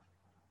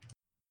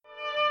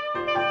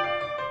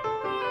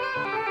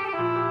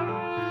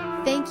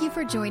 Thank you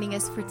for joining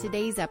us for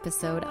today's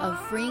episode of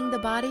Freeing the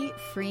Body,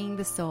 Freeing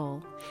the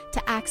Soul.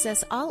 To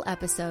access all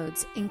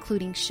episodes,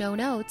 including show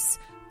notes,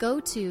 go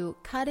to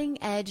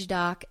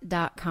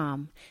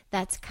cuttingedgedoc.com.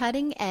 That's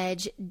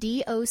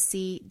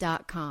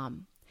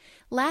cuttingedgedoc.com.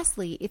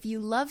 Lastly, if you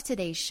love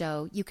today's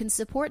show, you can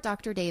support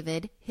Dr.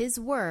 David, his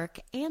work,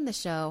 and the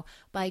show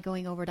by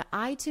going over to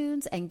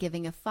iTunes and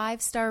giving a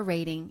 5-star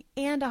rating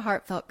and a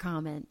heartfelt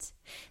comment.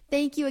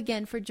 Thank you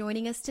again for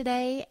joining us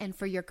today and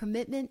for your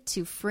commitment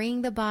to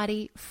freeing the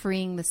body,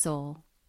 freeing the soul.